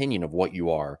their opinion of what you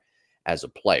are as a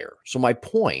player. So my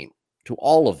point to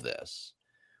all of this,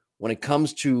 when it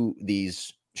comes to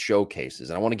these showcases,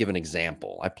 and I want to give an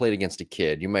example. I played against a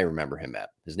kid. You may remember him,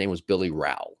 Ep. His name was Billy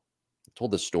Rowell. I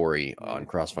told this story on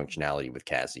Cross Functionality with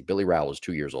Cassie. Billy Rowell was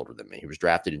 2 years older than me. He was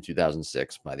drafted in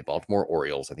 2006 by the Baltimore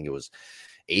Orioles. I think it was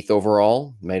 8th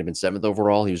overall. Might have been 7th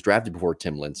overall. He was drafted before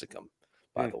Tim Lincecum,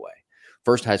 by the way.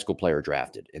 First high school player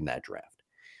drafted in that draft.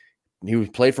 He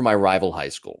played for my rival high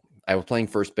school. I was playing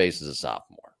first base as a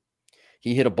sophomore.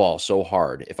 He hit a ball so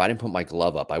hard. If I didn't put my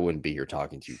glove up, I wouldn't be here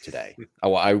talking to you today.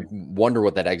 I wonder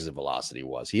what that exit velocity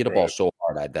was. He hit a ball so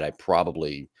hard that I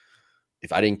probably,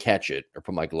 if I didn't catch it or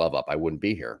put my glove up, I wouldn't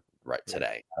be here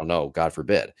today. I don't know. God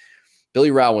forbid. Billy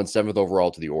Rowell went 7th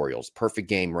overall to the Orioles. Perfect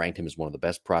Game ranked him as one of the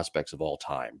best prospects of all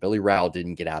time. Billy Rowell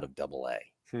didn't get out of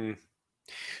AA.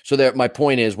 So my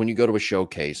point is, when you go to a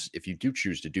showcase, if you do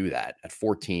choose to do that at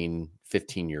 14,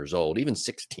 15 years old, even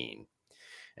 16,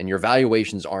 and your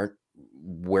evaluations aren't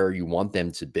where you want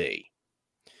them to be,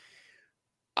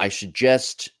 I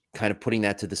suggest kind of putting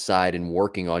that to the side and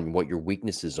working on what your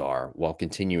weaknesses are while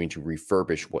continuing to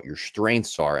refurbish what your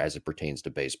strengths are as it pertains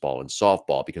to baseball and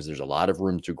softball, because there's a lot of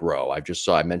room to grow.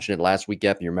 I mentioned it last week,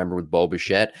 Ep, you remember with Bo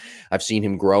Bichette. I've seen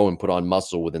him grow and put on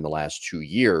muscle within the last 2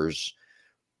 years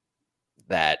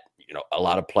that, a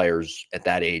lot of players at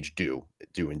that age do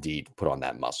indeed put on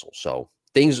that muscle. So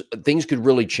things could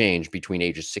really change between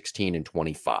ages 16 and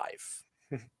 25.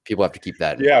 People have to keep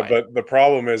that in mind. But the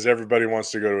problem is everybody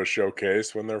wants to go to a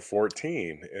showcase when they're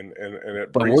 14.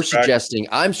 But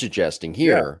I'm suggesting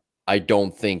here, I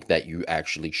don't think that you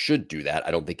actually should do that.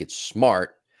 I don't think it's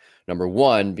smart. Number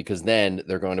one, because then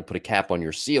they're going to put a cap on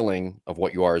your ceiling of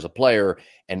what you are as a player.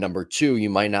 And number two, you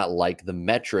might not like the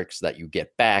metrics that you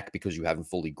get back because you haven't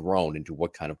fully grown into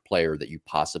what kind of player that you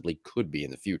possibly could be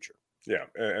in the future. Yeah.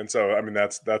 And so,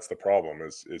 that's the problem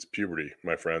is puberty,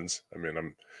 my friends.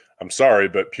 I'm sorry,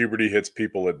 but puberty hits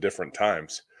people at different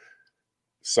times.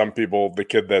 Some people, the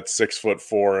kid that's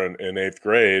 6'4" in 8th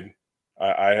grade,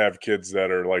 I have kids that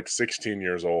are like 16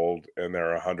 years old and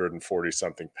they're 140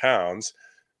 something pounds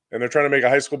and they're trying to make a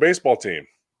high school baseball team.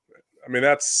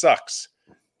 That sucks.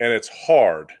 And it's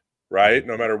hard, right?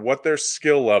 No matter what their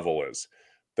skill level is,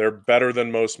 they're better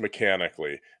than most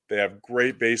mechanically. They have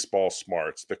great baseball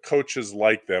smarts. The coaches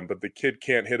like them, but the kid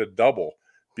can't hit a double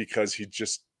because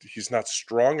he's not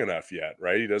strong enough yet,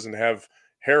 right? He doesn't have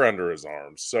hair under his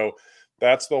arms. So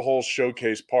that's the whole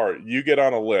showcase part. You get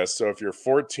on a list. So if you're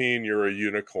 14, you're a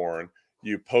unicorn.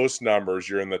 You post numbers.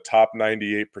 You're in the top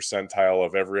 98 percentile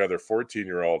of every other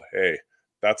 14-year-old. Hey,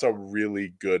 that's a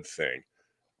really good thing.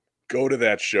 Go to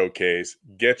that showcase,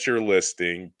 get your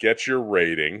listing, get your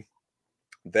rating.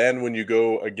 Then when you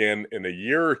go again in a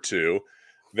year or two,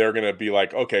 they're going to be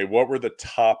like, okay, what were the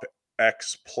top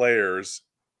X players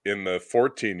in the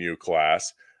 14U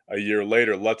class a year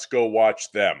later? Let's go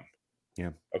watch them.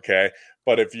 Yeah. Okay.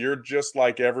 But if you're just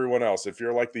like everyone else, if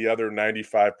you're like the other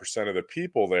 95% of the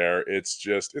people there, it's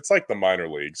like the minor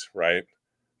leagues, right?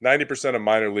 90% of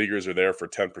minor leaguers are there for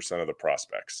 10% of the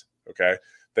prospects. Okay.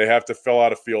 They have to fill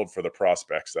out a field for the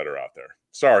prospects that are out there.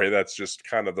 Sorry, that's just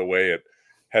kind of the way it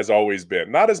has always been.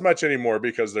 Not as much anymore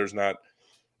because there's not,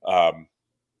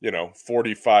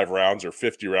 45 rounds or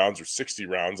 50 rounds or 60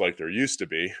 rounds like there used to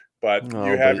be. But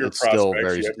you have your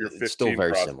prospects, you have your 15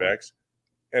 prospects,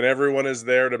 and everyone is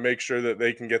there to make sure that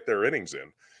they can get their innings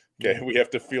in. Okay, we have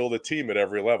to field a team at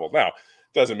every level. Now,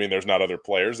 doesn't mean there's not other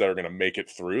players that are going to make it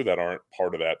through that aren't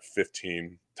part of that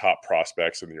 15 top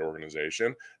prospects in the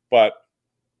organization. But,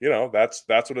 that's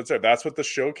what it's there. That's what the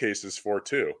showcase is for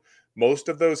too. Most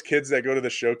of those kids that go to the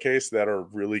showcase that are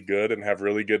really good and have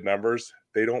really good numbers,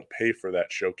 they don't pay for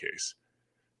that showcase.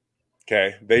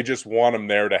 Okay. They just want them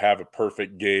there to have a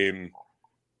perfect game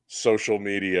social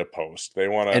media post. They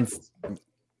want to,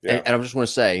 and I just want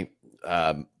to say,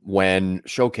 when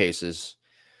showcases,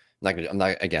 I don't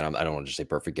want to just say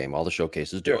perfect game. All the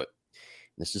showcases do it.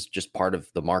 This is just part of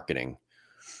the marketing.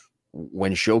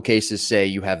 When showcases say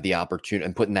you have the opportunity,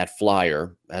 and putting that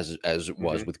flyer as it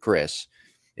was with Chris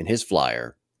in his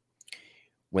flyer,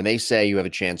 when they say you have a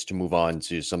chance to move on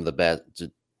to some of the best,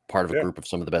 part of a group of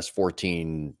some of the best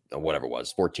 14,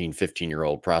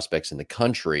 15-year-old prospects in the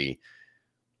country,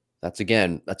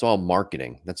 that's all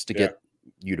marketing. That's to get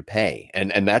you to pay.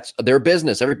 And that's their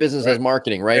business. Every business has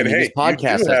marketing, right? And this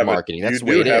podcast has marketing. That's the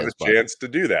way it is. You have a chance to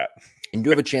do that. And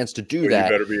you have a chance to do that.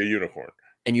 You better be a unicorn.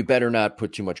 And you better not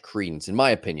put too much credence, in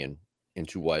my opinion,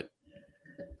 into what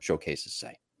showcases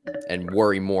say, and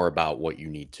worry more about what you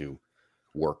need to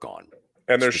work on.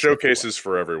 And there's showcases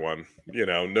for everyone.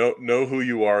 Know who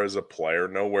you are as a player,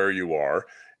 know where you are.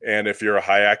 And if you're a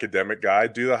high academic guy,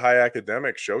 do the high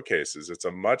academic showcases. It's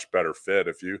a much better fit.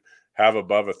 If you have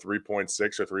above a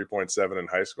 3.6 or 3.7 in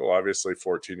high school, obviously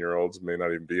 14-year-olds may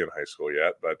not even be in high school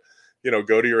yet, but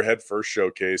go to your head first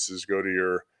showcases, go to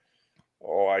your,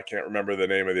 I can't remember the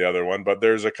name of the other one, but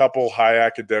there's a couple high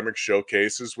academic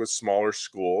showcases with smaller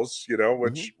schools,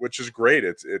 which is great.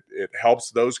 It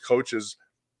helps those coaches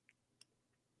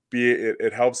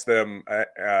it helps them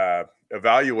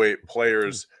evaluate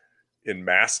players in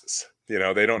masses.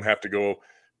 They don't have to go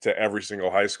to every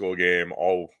single high school game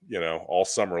all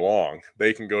summer long.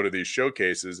 They can go to these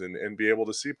showcases and be able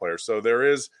to see players. So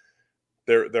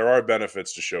there are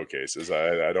benefits to showcases.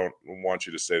 I don't want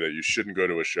you to say that you shouldn't go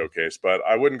to a showcase, but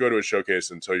I wouldn't go to a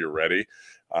showcase until you're ready.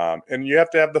 And you have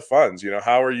to have the funds.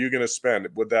 How are you going to spend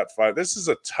with that fund? This is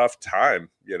a tough time,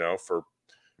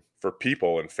 for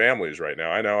people and families right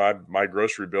now. I know my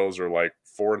grocery bills are like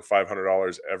 $400 and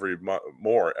 $500 every month,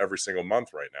 more every single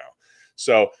month right now.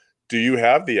 So do you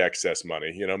have the excess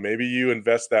money? Maybe you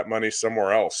invest that money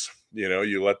somewhere else.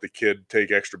 You let the kid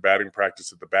take extra batting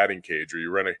practice at the batting cage, or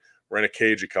you rent a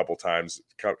cage a couple times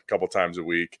a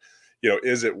week.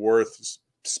 Is it worth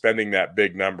spending that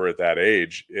big number at that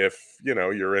age if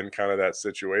you're in kind of that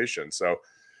situation? So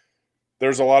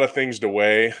there's a lot of things to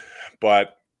weigh,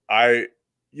 but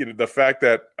the fact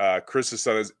that Chris's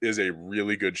son is a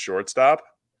really good shortstop.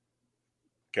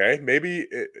 Okay, maybe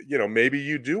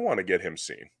you do want to get him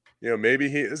seen. Maybe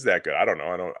he is that good. I don't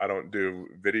know. I don't do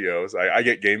videos. I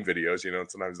get game videos.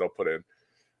 Sometimes they'll put in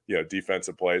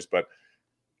defensive plays, but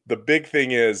the big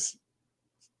thing is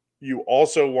you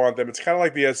also want them. It's kind of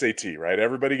like the SAT, right?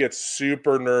 Everybody gets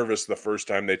super nervous the first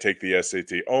time they take the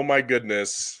SAT. Oh my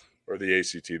goodness, or the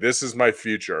ACT. This is my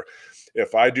future.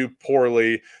 If I do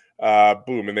poorly,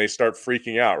 boom, and they start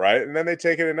freaking out, right? And then they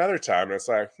take it another time, and it's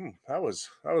like, that was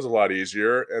a lot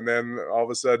easier. And then all of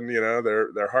a sudden,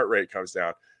 their heart rate comes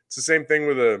down. It's the same thing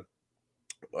with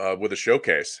a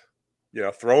showcase.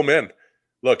 Throw them in.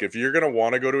 Look, if you're going to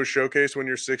want to go to a showcase when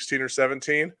you're 16 or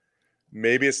 17,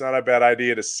 maybe it's not a bad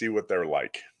idea to see what they're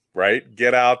like, right?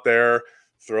 Get out there,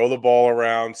 throw the ball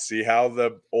around, see how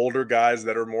the older guys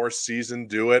that are more seasoned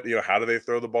do it. How do they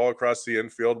throw the ball across the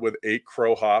infield with 8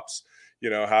 crow hops?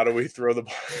 How do we throw the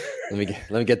ball? Let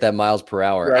me get that miles per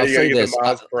hour. Right, I'll say this.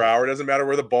 Miles per hour. It doesn't matter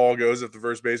where the ball goes if the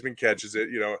first baseman catches it.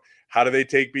 How do they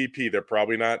take BP? They're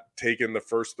probably not taking the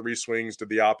first 3 swings to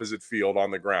the opposite field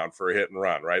on the ground for a hit and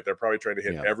run, right? They're probably trying to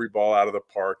hit every ball out of the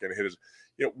park and hit his,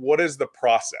 what is the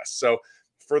process? So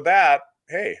for that,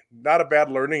 hey, not a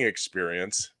bad learning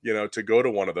experience, to go to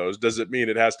one of those. Does it mean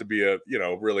it has to be a,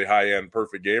 really high-end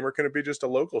perfect game, or can it be just a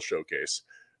local showcase?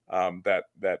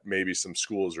 That maybe some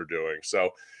schools are doing. So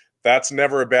that's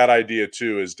never a bad idea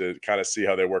too, is to kind of see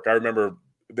how they work. I remember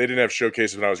they didn't have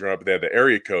showcases when I was growing up, but they had the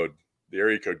area code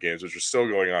games, which are still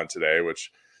going on today,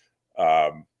 which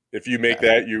if you make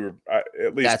that, you were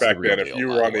at least back then, if you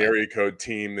were on the area code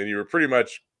team, then you were pretty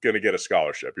much going to get a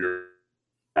scholarship. You're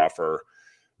offer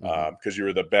because you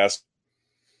were the best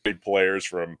players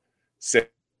from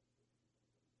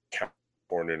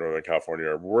California, Northern California,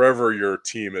 or wherever your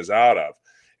team is out of.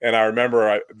 And I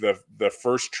remember the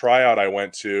first tryout I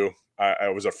went to, I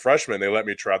was a freshman. They let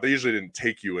me try out. They usually didn't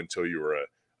take you until you were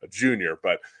a junior,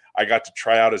 but I got to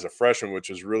try out as a freshman, which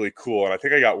was really cool. And I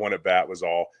think I got one at bat was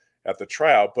all at the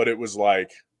tryout, but it was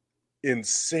like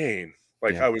insane.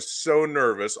 I was so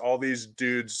nervous. All these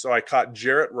dudes. So I caught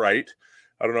Jarrett Wright.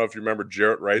 I don't know if you remember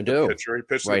Jarrett Wright, the pitcher. He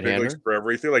pitched in the big leagues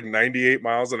forever. He threw like 98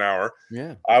 miles an hour.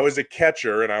 Yeah. I was a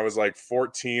catcher, and I was like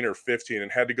 14 or 15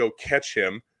 and had to go catch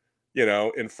him,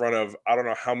 in front of I don't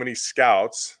know how many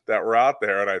scouts that were out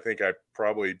there. And I think I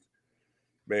probably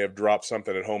may have dropped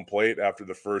something at home plate after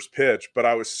the first pitch, but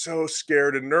I was so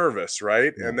scared and nervous,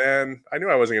 right? Yeah. And then I knew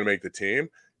I wasn't going to make the team.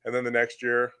 And then the next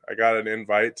year I got an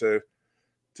invite to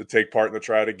to take part in the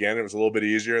tryout again. It was a little bit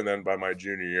easier. And then by my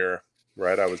junior year,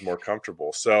 right, I was more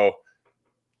comfortable. So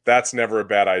that's never a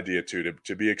bad idea too,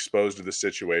 to be exposed to the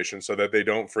situation so that they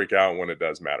don't freak out when it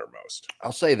does matter most.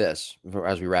 I'll say this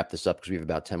as we wrap this up, because we have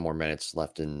about 10 more minutes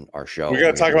left in our show. We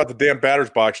got to talk about the damn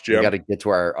batter's box, Jim. We got to get to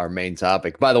our main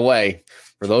topic. By the way,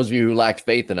 for those of you who lacked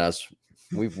faith in us,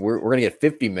 we're going to get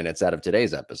 50 minutes out of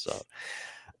today's episode.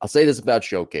 I'll say this about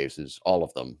showcases, all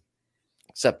of them,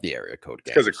 except the area code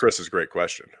games. Because of Chris's great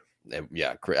question.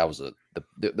 Yeah, that was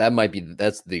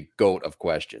that's the GOAT of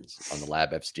questions on the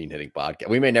Lab Epstein Hitting Podcast.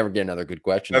 We may never get another good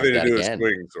question. Nothing to do with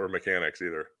swings or mechanics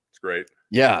either. It's great.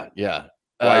 Yeah.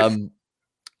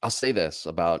 I'll say this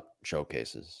about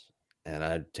showcases, and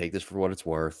I take this for what it's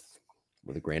worth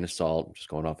with a grain of salt, just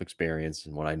going off experience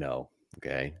and what I know.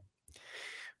 Okay.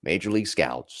 Major league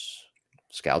scouts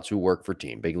who work for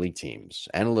big league teams,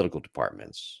 analytical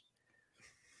departments,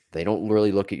 they don't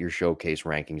really look at your showcase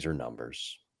rankings or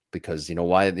numbers. Because you know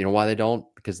why they don't?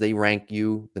 Because they rank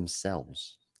you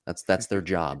themselves. That's their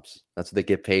jobs. That's what they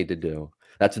get paid to do.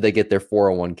 That's what they get their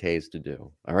 401ks to do.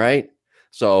 All right.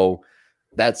 So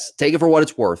take it for what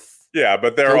it's worth. Yeah,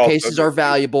 but showcases are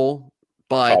valuable,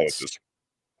 but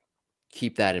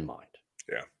keep that in mind.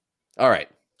 Yeah. All right.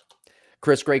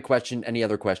 Chris, great question. Any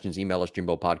other questions? Email us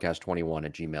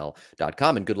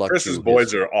jimbopodcast21@gmail.com, and good luck. Chris's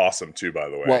boys are awesome too, by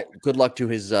the way. Well, good luck to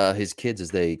his kids as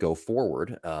they go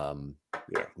forward. Yeah,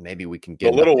 maybe we can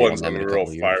get the little ones on real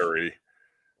fiery.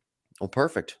 Oh,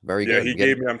 perfect. Very good. Yeah, he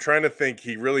gave me. I'm trying to think.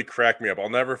 He really cracked me up. I'll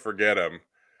never forget him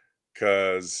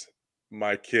because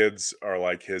my kids are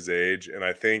like his age, and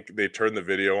I think they turned the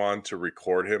video on to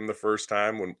record him the first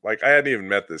time when, like, I hadn't even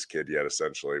met this kid yet.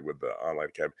 Essentially, with the online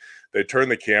cam, they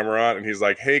turned the camera on, and he's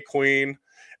like, "Hey, Queen,"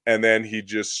 and then he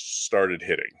just started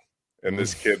hitting. And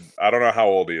this kid, I don't know how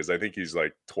old he is. I think he's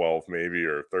like 12 maybe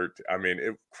or 13. I mean,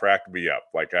 it cracked me up.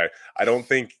 Like I don't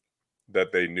think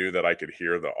that they knew that I could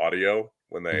hear the audio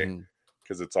when they,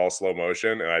 because it's all slow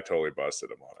motion, and I totally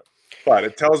busted him on it. But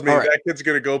it tells me that kid's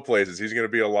going to go places. He's going to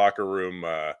be a locker room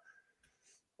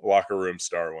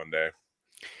star one day.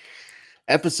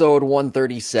 Episode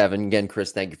 137. Again,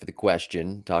 Chris, thank you for the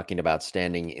question. Talking about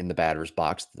standing in the batter's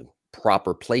box, the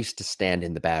proper place to stand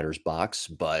in the batter's box,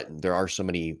 but there are so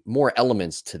many more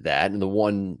elements to that. And the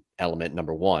one element,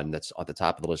 number one, that's at the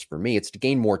top of the list for me, it's to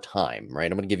gain more time, right?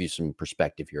 I'm going to give you some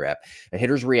perspective here. A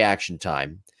hitter's reaction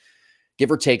time,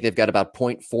 give or take, they've got about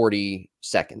 0.40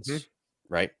 seconds,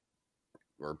 right?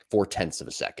 Or 0.4 of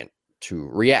a second to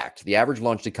react. The average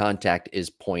launch to contact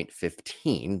is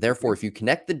 0.15. Therefore, if you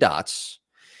connect the dots,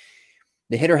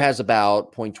 the hitter has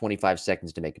about 0.25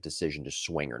 seconds to make a decision to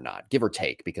swing or not, give or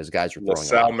take, because guys are throwing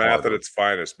LaSalle math at its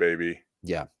finest, baby.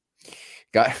 Yeah.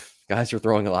 Guys are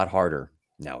throwing a lot harder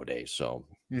nowadays. So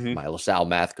my LaSalle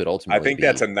math could ultimately I think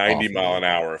that's a 90 mile an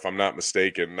hour, if I'm not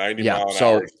mistaken. 90 mile an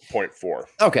hour is 0.4.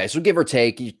 Okay, so give or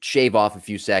take, you shave off a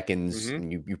few seconds,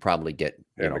 and you probably get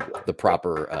the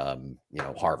proper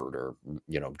Harvard or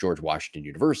George Washington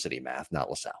University math, not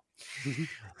LaSalle.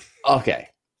 Okay.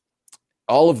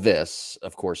 All of this,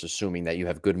 of course, assuming that you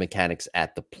have good mechanics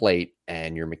at the plate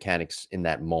and your mechanics in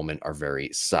that moment are very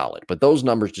solid. But those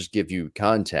numbers just give you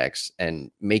context and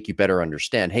make you better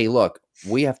understand, hey, look,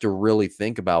 we have to really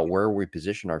think about where we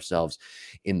position ourselves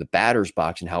in the batter's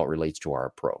box and how it relates to our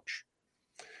approach.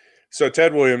 So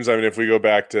Ted Williams, I mean, if we go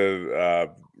back to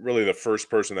really the first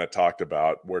person that talked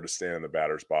about where to stand in the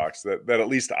batter's box, that at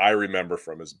least I remember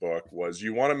from his book, was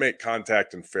you want to make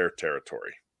contact in fair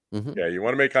territory. Yeah, you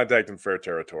want to make contact in fair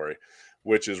territory,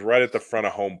 which is right at the front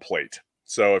of home plate.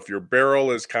 So if your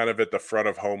barrel is kind of at the front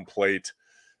of home plate,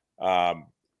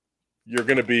 you're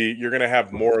going to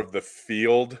have more of the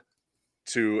field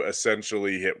to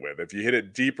essentially hit with. If you hit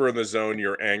it deeper in the zone,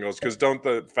 your angles, because don't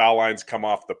the foul lines come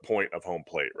off the point of home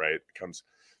plate, right?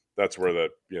 That's where the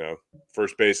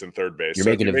first base and third base. You're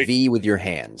making a V with your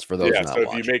hands for those not watching.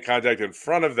 If you make contact in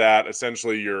front of that,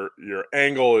 essentially your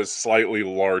angle is slightly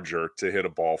larger to hit a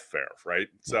ball fair, right?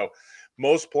 So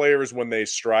most players, when they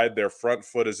stride, their front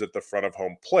foot is at the front of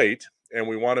home plate, and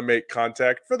we want to make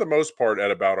contact for the most part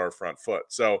at about our front foot.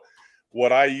 So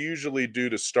what I usually do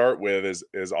to start with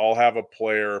is I'll have a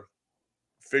player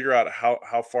figure out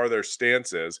how far their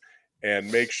stance is,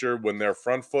 and make sure when their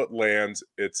front foot lands,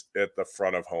 it's at the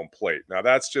front of home plate. Now,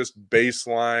 that's just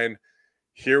baseline.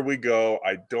 Here we go.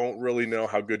 I don't really know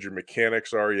how good your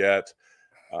mechanics are yet.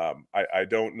 I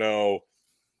don't know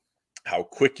how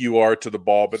quick you are to the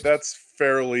ball, but that's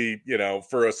fairly,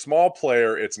 for a small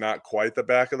player, it's not quite the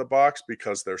back of the box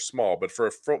because they're small. But for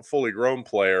a fully grown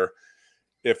player,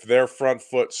 if their front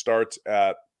foot starts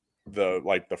at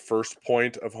the first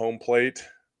point of home plate,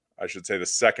 I should say the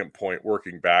second point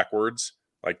working backwards,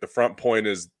 Like the front point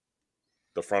is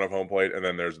the front of home plate, and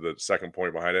then there's the second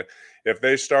point behind it. If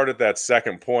they start at that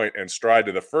second point and stride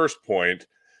to the first point,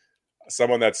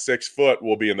 someone that's 6 foot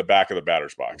will be in the back of the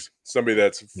batter's box. Somebody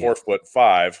that's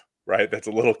 4'5", right, that's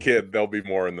a little kid, they'll be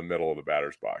more in the middle of the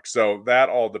batter's box. So that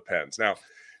all depends. Now,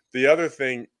 the other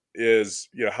thing is,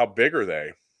 how big are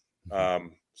they?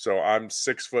 So I'm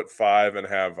 6'5" and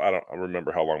have, I don't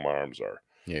remember how long my arms are.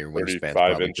 Yeah, your wingspan's 35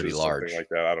 probably inches, pretty large. something like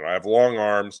that. I don't know. I have long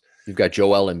arms. You've got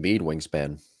Joel Embiid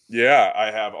wingspan. Yeah,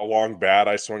 I have a long bat.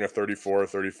 I swung a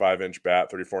 35-inch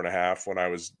bat, 34 and a half when I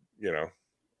was,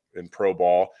 in pro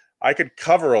ball. I could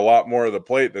cover a lot more of the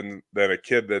plate than a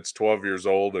kid that's 12 years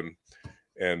old and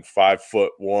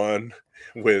 5'1"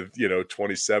 with,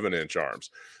 27-inch arms.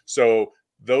 So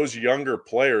those younger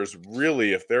players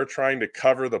really, if they're trying to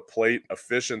cover the plate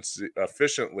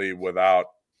efficiently without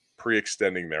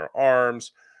pre-extending their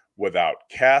arms, without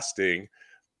casting,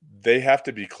 they have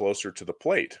to be closer to the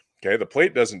plate. Okay, the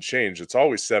plate doesn't change. It's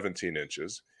always 17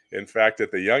 inches. In fact,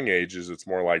 at the young ages, it's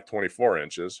more like 24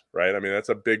 inches, right? I mean, that's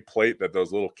a big plate that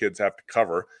those little kids have to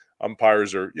cover.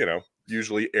 Umpires are,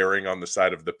 usually erring on the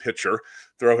side of the pitcher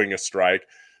throwing a strike.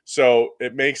 So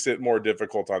it makes it more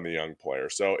difficult on the young player.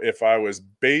 So if I was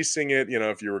basing it,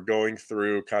 if you were going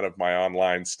through kind of my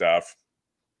online stuff,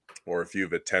 or if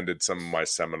you've attended some of my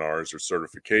seminars or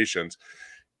certifications,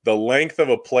 the length of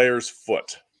a player's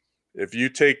foot, if you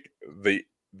take the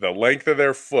length of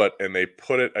their foot and they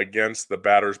put it against the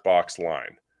batter's box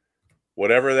line,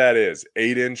 whatever that is,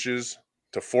 8 inches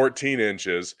to 14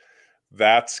 inches,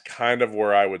 that's kind of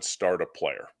where I would start a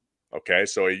player. Okay,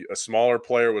 so a smaller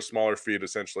player with smaller feet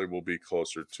essentially will be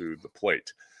closer to the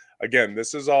plate. Again,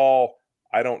 this is all,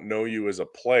 I don't know you as a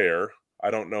player.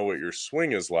 I don't know what your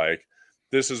swing is like.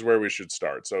 This is where we should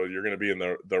start. So you're going to be in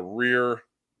the rear,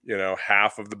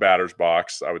 half of the batter's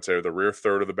box, I would say, or the rear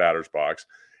third of the batter's box,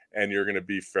 and you're going to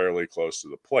be fairly close to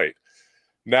the plate.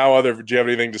 Now, do you have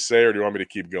anything to say, or do you want me to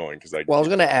keep going? I was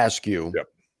going to ask you,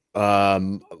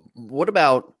 what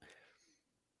about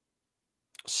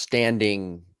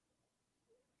standing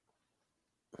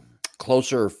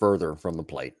closer or further from the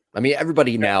plate? I mean,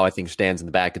 everybody now, I think, stands in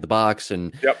the back of the box,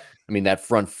 and I mean, that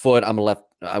front foot,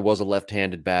 I was a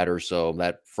left-handed batter, so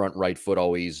that front right foot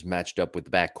always matched up with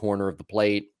the back corner of the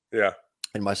plate. Yeah.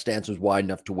 And my stance was wide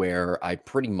enough to where I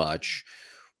pretty much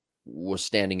was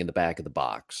standing in the back of the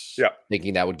box,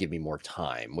 thinking that would give me more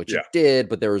time, which it did,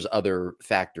 but there was other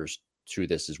factors to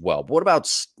this as well. But what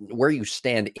about where you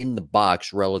stand in the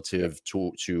box relative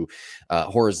to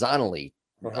horizontally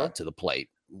to the plate?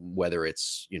 Whether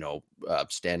it's,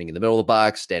 standing in the middle of the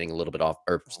box, standing a little bit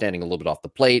off the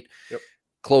plate,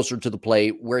 closer to the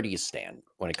plate. Where do you stand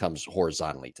when it comes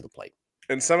horizontally to the plate?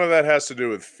 And some of that has to do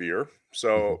with fear.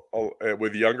 So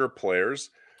with younger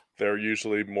players, they're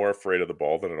usually more afraid of the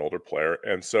ball than an older player.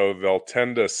 And so they'll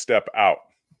tend to step out.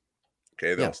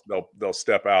 Okay. They'll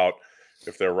step out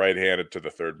if they're right-handed to the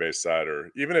third base side,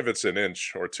 or even if it's an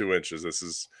inch or 2 inches,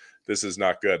 this is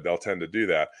not good. They'll tend to do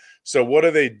that. So what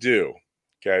do?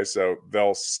 Okay, so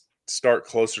they'll start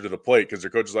closer to the plate because their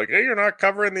coach is like, "Hey, you're not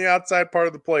covering the outside part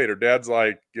of the plate," or Dad's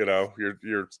like,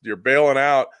 "You're bailing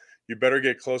out. You better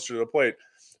get closer to the plate."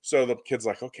 So the kid's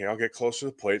like, "Okay, I'll get closer to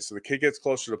the plate." So the kid gets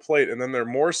closer to the plate, and then they're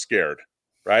more scared,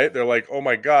 right? They're like, "Oh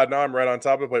my God, now I'm right on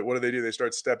top of the plate." What do? They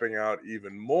start stepping out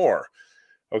even more.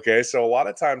 Okay, so a lot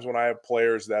of times when I have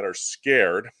players that are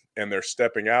scared and they're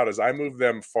stepping out, is I move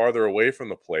them farther away from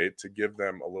the plate to give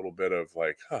them a little bit of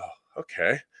like, "Oh,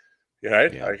 okay."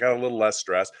 Right? I got a little less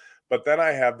stress, but then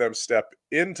I have them step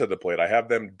into the plate. I have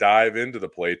them dive into the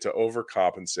plate to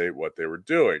overcompensate what they were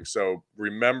doing. So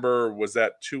remember, was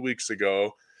that 2 weeks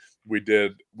ago? We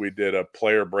did a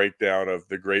player breakdown of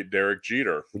the great Derek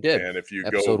Jeter. We did. And if you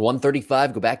episode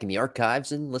 135, go back in the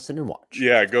archives and listen and watch.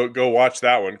 Yeah, go watch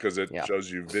that one because it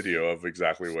shows you video of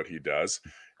exactly what he does.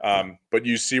 But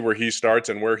you see where he starts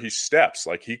and where he steps.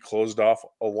 Like, he closed off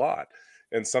a lot.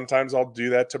 And sometimes I'll do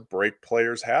that to break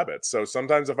players' habits. So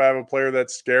sometimes if I have a player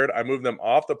that's scared, I move them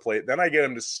off the plate. Then I get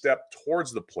them to step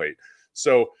towards the plate.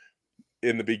 So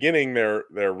in the beginning, they're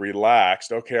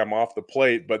relaxed. Okay, I'm off the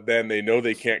plate, but then they know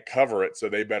they can't cover it, so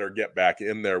they better get back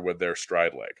in there with their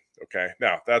stride leg. Okay,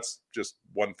 now that's just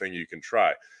one thing you can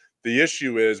try. The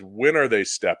issue is, when are they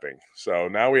stepping? So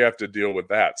now we have to deal with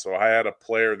that. So I had a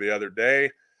player the other day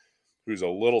who's a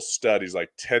little stud. He's like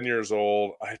 10 years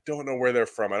old. I don't know where they're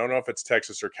from. I don't know if it's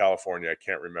Texas or California. I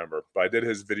can't remember. But I did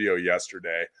his video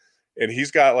yesterday, and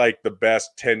he's got like the best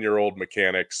 10-year-old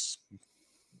mechanics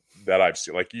that I've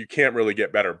seen. Like, you can't really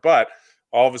get better. But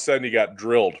all of a sudden he got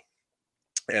drilled.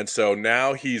 And so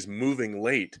now he's moving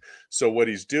late. So what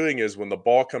he's doing is, when the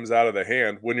ball comes out of the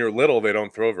hand, when you're little, they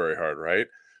don't throw very hard, right?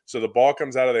 So the ball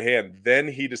comes out of the hand, then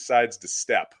he decides to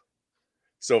step.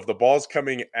 So if the ball's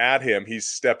coming at him, he's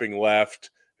stepping left.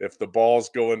 If the ball's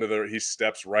going he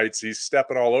steps right. So he's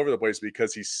stepping all over the place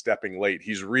because he's stepping late.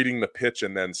 He's reading the pitch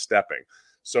and then stepping.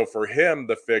 So for him,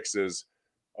 the fix is,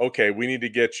 okay, we need to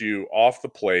get you off the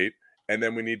plate, and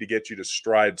then we need to get you to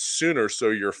stride sooner so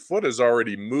your foot is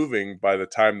already moving by the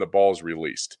time the ball's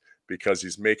released, because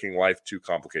he's making life too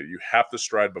complicated. You have to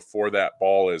stride before that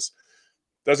ball is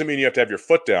 – doesn't mean you have to have your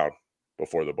foot down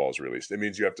before the ball's released. It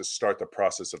means you have to start the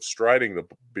process of striding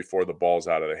before the ball's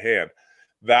out of the hand.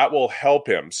 That will help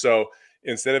him. So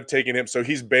instead of taking him – so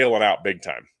he's bailing out big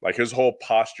time. Like his whole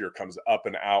posture comes up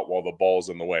and out while the ball's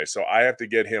in the way. So I have to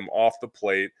get him off the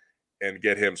plate and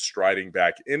get him striding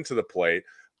back into the plate.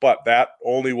 But that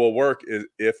only will work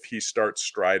if he starts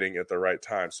striding at the right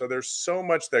time. So there's so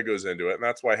much that goes into it. And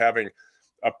that's why having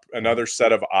another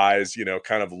set of eyes,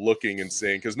 kind of looking and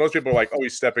seeing, because most people are like, oh,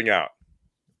 he's stepping out.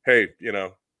 Hey,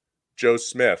 Joe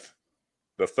Smith,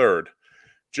 the third.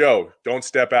 Joe, don't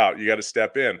step out. You got to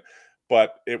step in.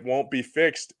 But it won't be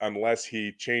fixed unless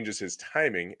he changes his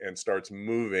timing and starts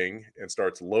moving and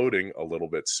starts loading a little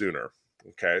bit sooner.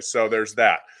 Okay, so there's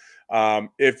that.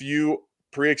 If you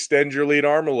pre-extend your lead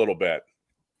arm a little bit,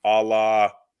 a la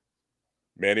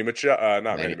Manny Machado,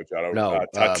 Manny Machado, no,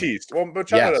 Tatis. Well,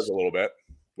 Machado does a little bit.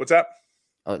 What's that?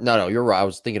 No, you're right. I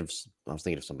was thinking of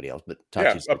somebody else, but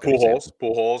Tatis. Yeah,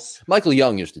 Pujols. Michael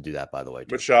Young used to do that, by the way.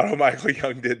 Michael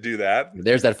Young did do that.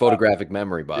 There's that photographic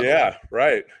memory, by the way. Yeah,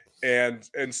 right. And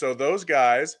so those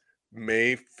guys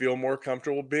may feel more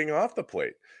comfortable being off the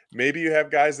plate. Maybe you have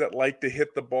guys that like to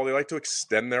hit the ball. They like to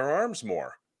extend their arms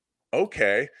more.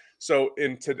 Okay. So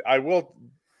I will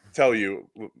tell you,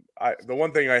 the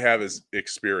one thing I have is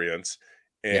experience,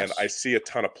 and yes. I see a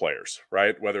ton of players,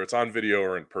 right? Whether it's on video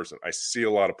or in person, I see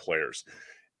a lot of players.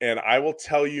 And I will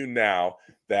tell you now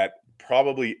that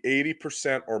probably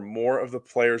 80% or more of the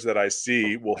players that I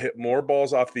see will hit more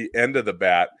balls off the end of the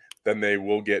bat than they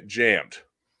will get jammed.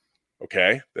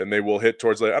 Okay? Then they will hit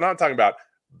towards the – I'm not talking about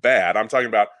bad. I'm talking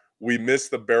about we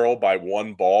missed the barrel by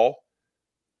one ball.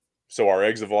 So our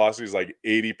exit velocity is like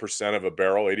 80% of a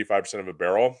barrel, 85% of a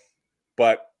barrel.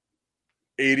 But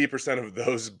 80% of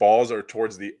those balls are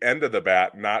towards the end of the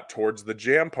bat, not towards the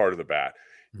jam part of the bat,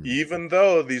 even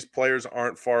though these players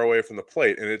aren't far away from the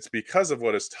plate. And it's because of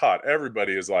what is taught.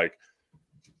 Everybody is like,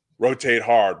 rotate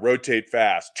hard, rotate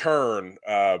fast, turn,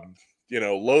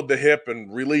 load the hip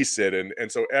and release it.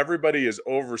 And so everybody is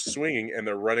over swinging and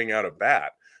they're running out of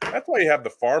bat. That's why you have the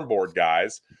farm board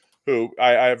guys who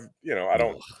I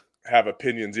don't have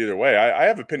opinions either way. I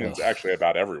have opinions actually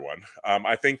about everyone.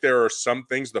 I think there are some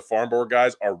things the farm board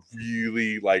guys are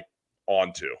really like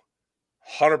onto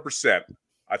 100%.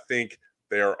 I think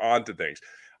they are onto things.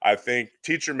 I think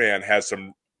Teacher Man has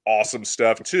some awesome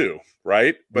stuff too.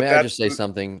 Right. But may I just say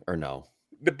something or no?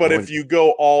 But if you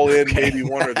go all in, maybe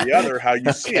one or the other, how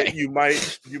you see it, you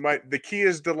might, the key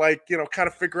is to kind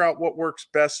of figure out what works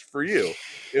best for you.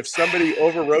 If somebody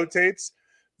over rotates,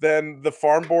 then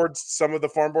some of the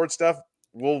farm board stuff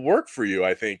will work for you.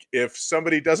 I think if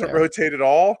somebody doesn't rotate at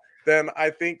all, then I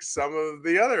think some of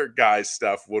the other guys'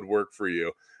 stuff would work for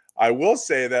you. I will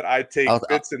say that I take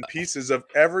bits and pieces of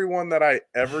everyone that I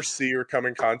ever see or come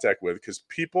in contact with, because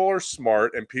people are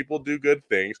smart and people do good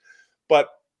things, but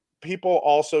people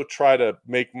also try to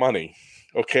make money.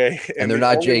 Okay. And they're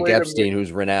not Jake Epstein,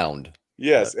 who's renowned.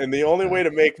 Yes. And the only way to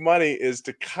make money is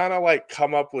to kind of like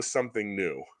come up with something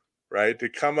new. Right? To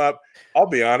come up, I'll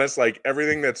be honest, like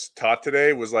everything that's taught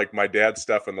today was like my dad's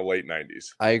stuff in the late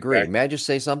 90s. I agree. Okay? May I just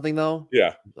say something though?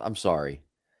 Yeah. I'm sorry.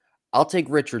 I'll take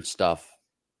Richard's stuff,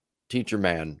 Teacher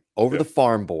Man, over the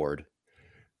farm board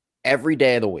every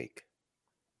day of the week.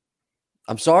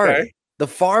 I'm sorry. Okay. The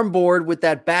farm board with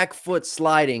that back foot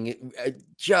sliding, it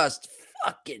just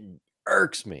fucking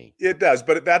irks me. It does,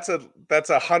 but that's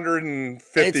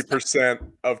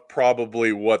 150% of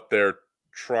probably what they're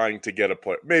trying to get a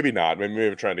player. Maybe not. Maybe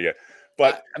they're trying to get.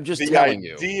 But I'm just telling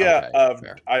you.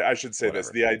 I should say this.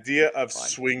 The idea of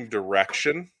swing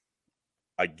direction,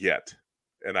 I get,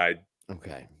 and I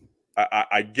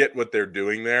get what they're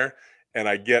doing there, and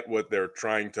I get what they're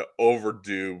trying to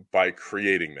overdo by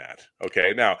creating that.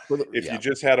 Okay, now if you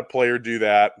just had a player do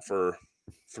that for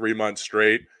 3 months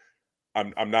straight,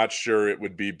 I'm not sure it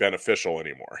would be beneficial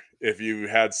anymore. If you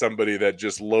had somebody that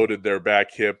just loaded their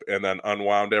back hip and then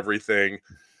unwound everything,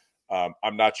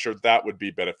 I'm not sure that would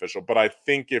be beneficial. But I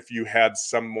think if you had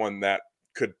someone that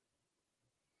could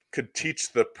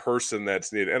teach the person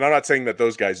that's needed, and I'm not saying that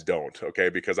those guys don't, okay,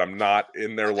 because I'm not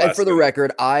in their lesson. And for the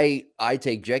record, I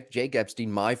take Jake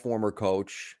Epstein, my former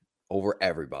coach, over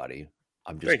everybody.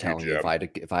 I'm just telling you, if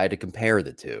I had to compare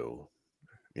the two.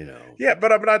 Yeah,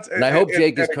 but I'm not. And I hope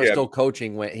Jake is again, still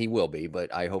coaching when he will be,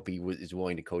 but I hope he is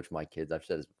willing to coach my kids. I've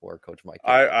said this before, coach my kids.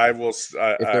 I will. If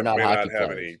they're not may hockey not have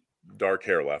players. any dark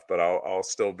hair left, but I'll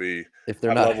still be. If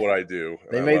they're I not, love what I do.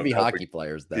 They may be hockey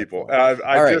players. People. I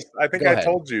think I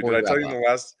told you. Did I tell you in the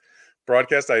last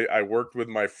broadcast? I worked with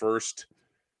my first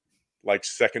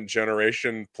second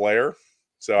generation player.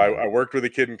 So I worked with a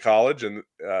kid in college, and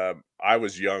I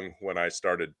was young when I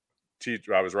started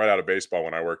I was right out of baseball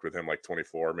when I worked with him,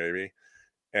 24 maybe.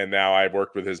 And now I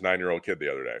worked with his 9-year-old kid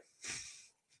the other day.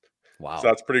 Wow. So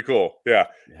that's pretty cool. Yeah.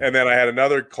 And then I had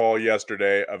another call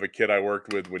yesterday of a kid I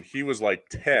worked with when he was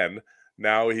 10.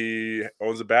 Now he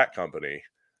owns a bat company,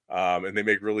 and they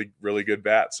make really, really good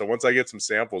bats. So once I get some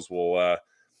samples, we'll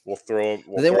throw them.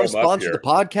 Do they want to sponsor the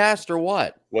podcast or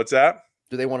what? What's that?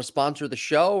 Do they want to sponsor the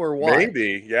show or what?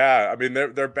 Maybe. Yeah. I mean,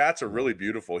 their bats are really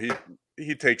beautiful.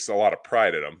 He takes a lot of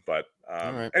pride in them, but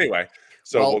anyway.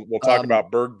 So we'll talk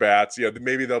about Berg bats. Yeah,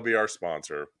 maybe they'll be our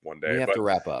sponsor one day. We have to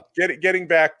wrap up. Getting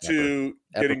back to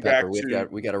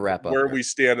we got to wrap up where we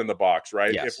stand in the box,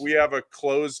 right? Yes.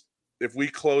 If we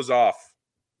close off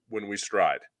when we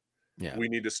stride, we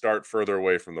need to start further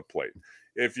away from the plate.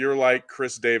 If you're like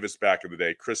Chris Davis back in the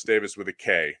day, Chris Davis with a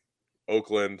K,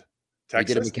 Oakland,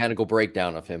 Texas. We did a mechanical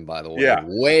breakdown of him, by the way. Yeah.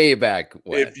 Way back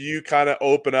when. If you kind of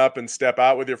open up and step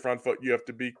out with your front foot, you have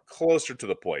to be closer to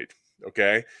the plate.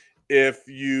 Okay. If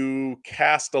you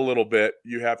cast a little bit,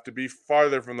 you have to be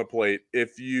farther from the plate.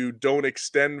 If you don't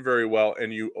extend very well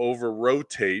and you over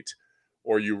rotate,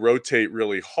 or you rotate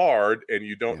really hard and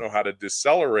you don't know how to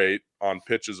decelerate on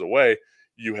pitches away,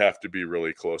 you have to be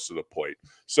really close to the plate.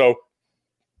 So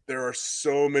there are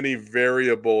so many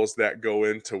variables that go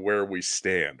into where we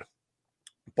stand,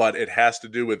 but it has to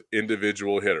do with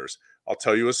individual hitters. I'll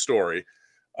tell you a story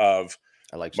of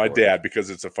my dad, because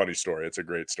it's a funny story. It's a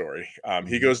great story.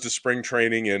 He goes to spring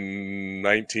training in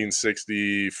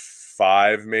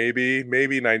 1965, maybe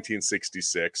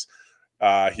 1966.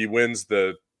 He wins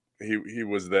he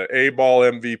was the A-ball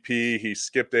MVP. He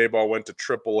skipped A-ball, went to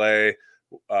AAA,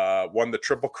 won the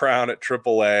Triple Crown at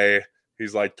AAA.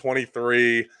 He's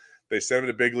 23. They sent him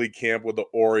to big league camp with the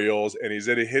Orioles, and he's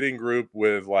in a hitting group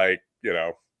with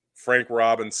Frank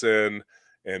Robinson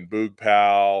and Boog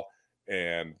Powell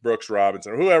and Brooks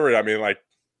Robinson, or whoever. I mean,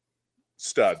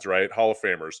 studs, right? Hall of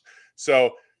Famers.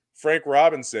 So Frank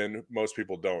Robinson, most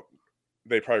people don't.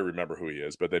 They probably remember who he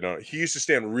is, but they don't. He used to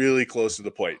stand really close to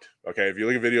the plate. Okay, if you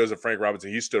look at videos of Frank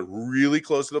Robinson, he stood really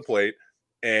close to the plate,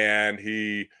 and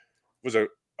he was an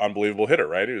unbelievable hitter,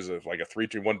 right? He was a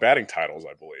 3-2-1 batting titles,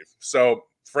 I believe. So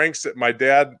my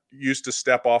dad used to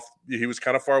step off. He was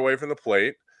kind of far away from the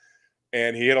plate,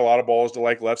 and he hit a lot of balls to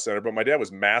left center, but my dad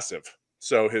was massive.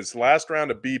 So his last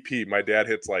round of BP, my dad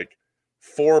hits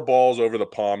 4 balls over the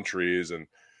palm trees, and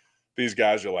these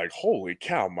guys are like, holy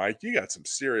cow, Mike, you got some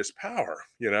serious power,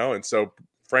 And so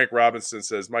Frank Robinson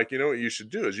says, Mike, you know what you should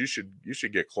do is you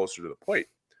should get closer to the plate.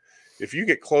 If you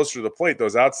get closer to the plate,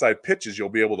 those outside pitches, you'll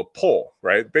be able to pull,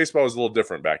 right? Baseball was a little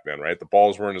different back then, right? The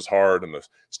balls weren't as hard and the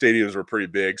stadiums were pretty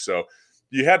big. So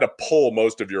you had to pull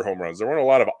most of your home runs. There weren't a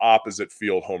lot of opposite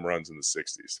field home runs in the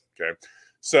 60s, okay?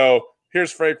 So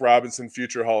here's Frank Robinson,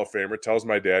 future Hall of Famer, tells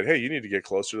my dad, hey, you need to get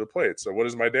closer to the plate. So what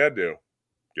does my dad do?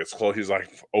 Gets close. He's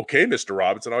like, okay, Mr.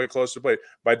 Robinson, I'll get closer to the plate.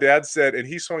 My dad said, and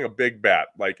he swung a big bat.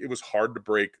 It was hard to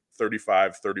break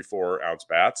 35, 34-ounce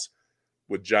bats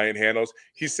with giant handles.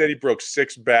 He said he broke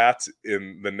 6 bats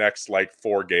in the next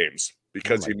 4 games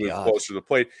because he moved closer to the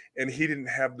plate, and he didn't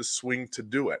have the swing to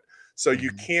do it. So you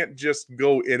can't just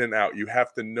go in and out. You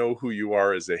have to know who you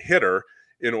are as a hitter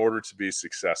in order to be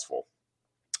successful.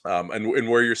 And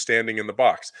where you're standing in the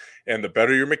box. And the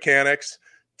better your mechanics,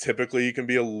 typically you can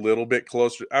be a little bit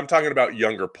closer. I'm talking about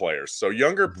younger players. So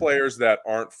younger players that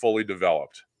aren't fully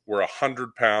developed. We're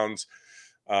 100 pounds.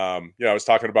 I was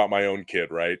talking about my own kid,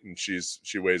 right? And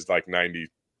she weighs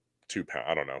 92 pounds.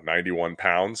 I don't know, 91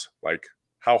 pounds.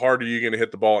 How hard are you going to hit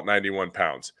the ball at 91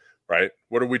 pounds, right?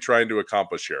 What are we trying to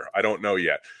accomplish here? I don't know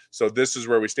yet. So this is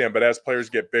where we stand. But as players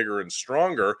get bigger and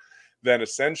stronger, then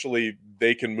essentially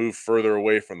they can move further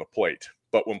away from the plate.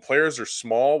 But when players are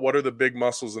small, what are the big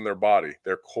muscles in their body?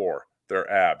 Their core,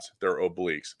 their abs, their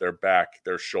obliques, their back,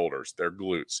 their shoulders, their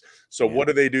glutes. So what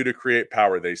do they do to create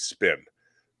power? They spin,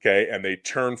 okay? And they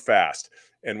turn fast.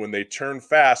 And when they turn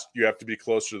fast, you have to be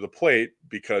closer to the plate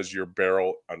because your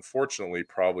barrel, unfortunately,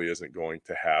 probably isn't going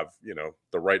to have,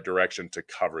 the right direction to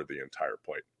cover the entire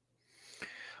plate.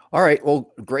 All right.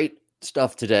 Well, great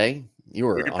stuff today. We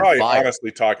could probably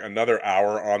honestly talk another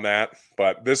hour on that,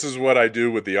 but this is what I do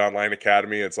with the online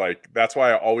academy. It's that's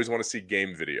why I always want to see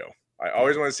game video. I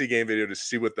always want to see game video to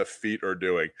see what the feet are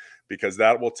doing, because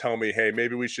that will tell me, hey,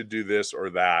 maybe we should do this or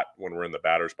that when we're in the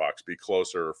batter's box, be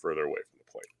closer or further away from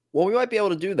the plate. Well, we might be able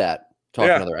to do that. Talk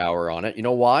another hour on it. You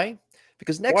know why?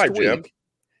 Because next week, Jim?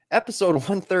 episode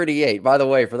 138, by the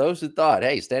way, for those who thought,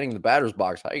 hey, standing in the batter's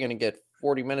box, how are you going to get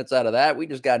 40 minutes out of that? We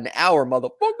just got an hour,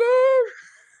 motherfucker.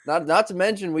 Not to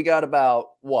mention we got about,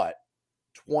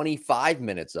 25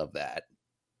 minutes of that,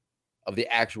 of the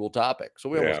actual topic. So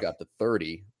we almost got to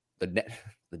 30, the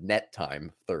net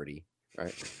time 30,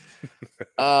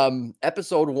 right?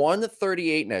 Episode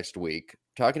 138 next week,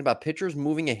 talking about pitchers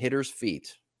moving a hitter's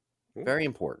feet. Very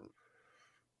important.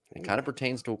 It kind of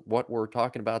pertains to what we're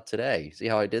talking about today. See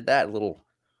how I did that? A little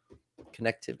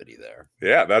connectivity there.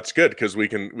 Yeah, that's good, because we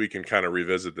can kind of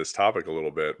revisit this topic a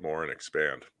little bit more and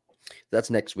expand. That's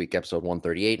next week, episode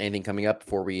 138. Anything coming up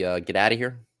before we get out of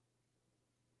here?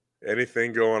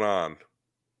 Anything going on?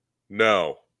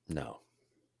 No.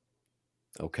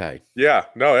 Okay. Yeah,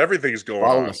 no, everything's going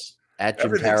Follow on. us at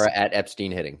Jim Tara, at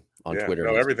Epstein Hitting on Twitter.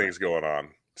 No, everything's going on.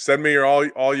 Send me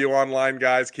all you online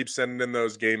guys. Keep sending in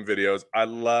those game videos. I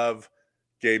love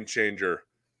Game Changer.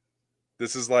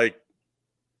 This is like,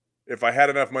 if I had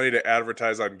enough money to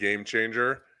advertise on Game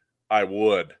Changer, I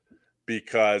would,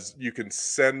 because you can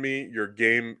send me your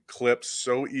game clips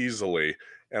so easily,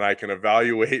 and I can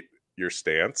evaluate your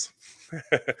stance,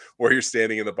 where you're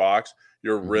standing in the box,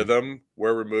 your rhythm,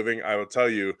 where we're moving. I will tell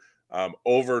you,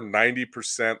 over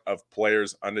 90% of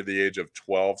players under the age of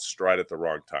 12 stride at the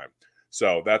wrong time.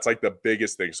 So that's like the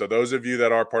biggest thing. So those of you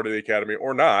that are part of the academy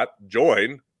or not,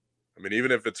 join. I mean,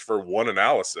 even if it's for one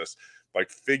analysis, like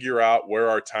figure out where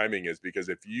our timing is, because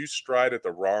if you stride at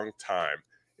the wrong time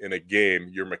in a game,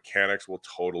 your mechanics will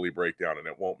totally break down, and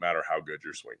it won't matter how good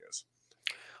your swing is.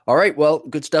 All right. Well,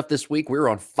 good stuff this week. We're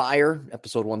on fire.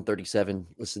 Episode 137.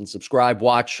 Listen, subscribe,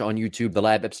 watch on YouTube, the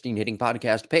Lab Epstein Hitting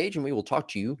Podcast page, and we will talk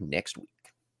to you next week.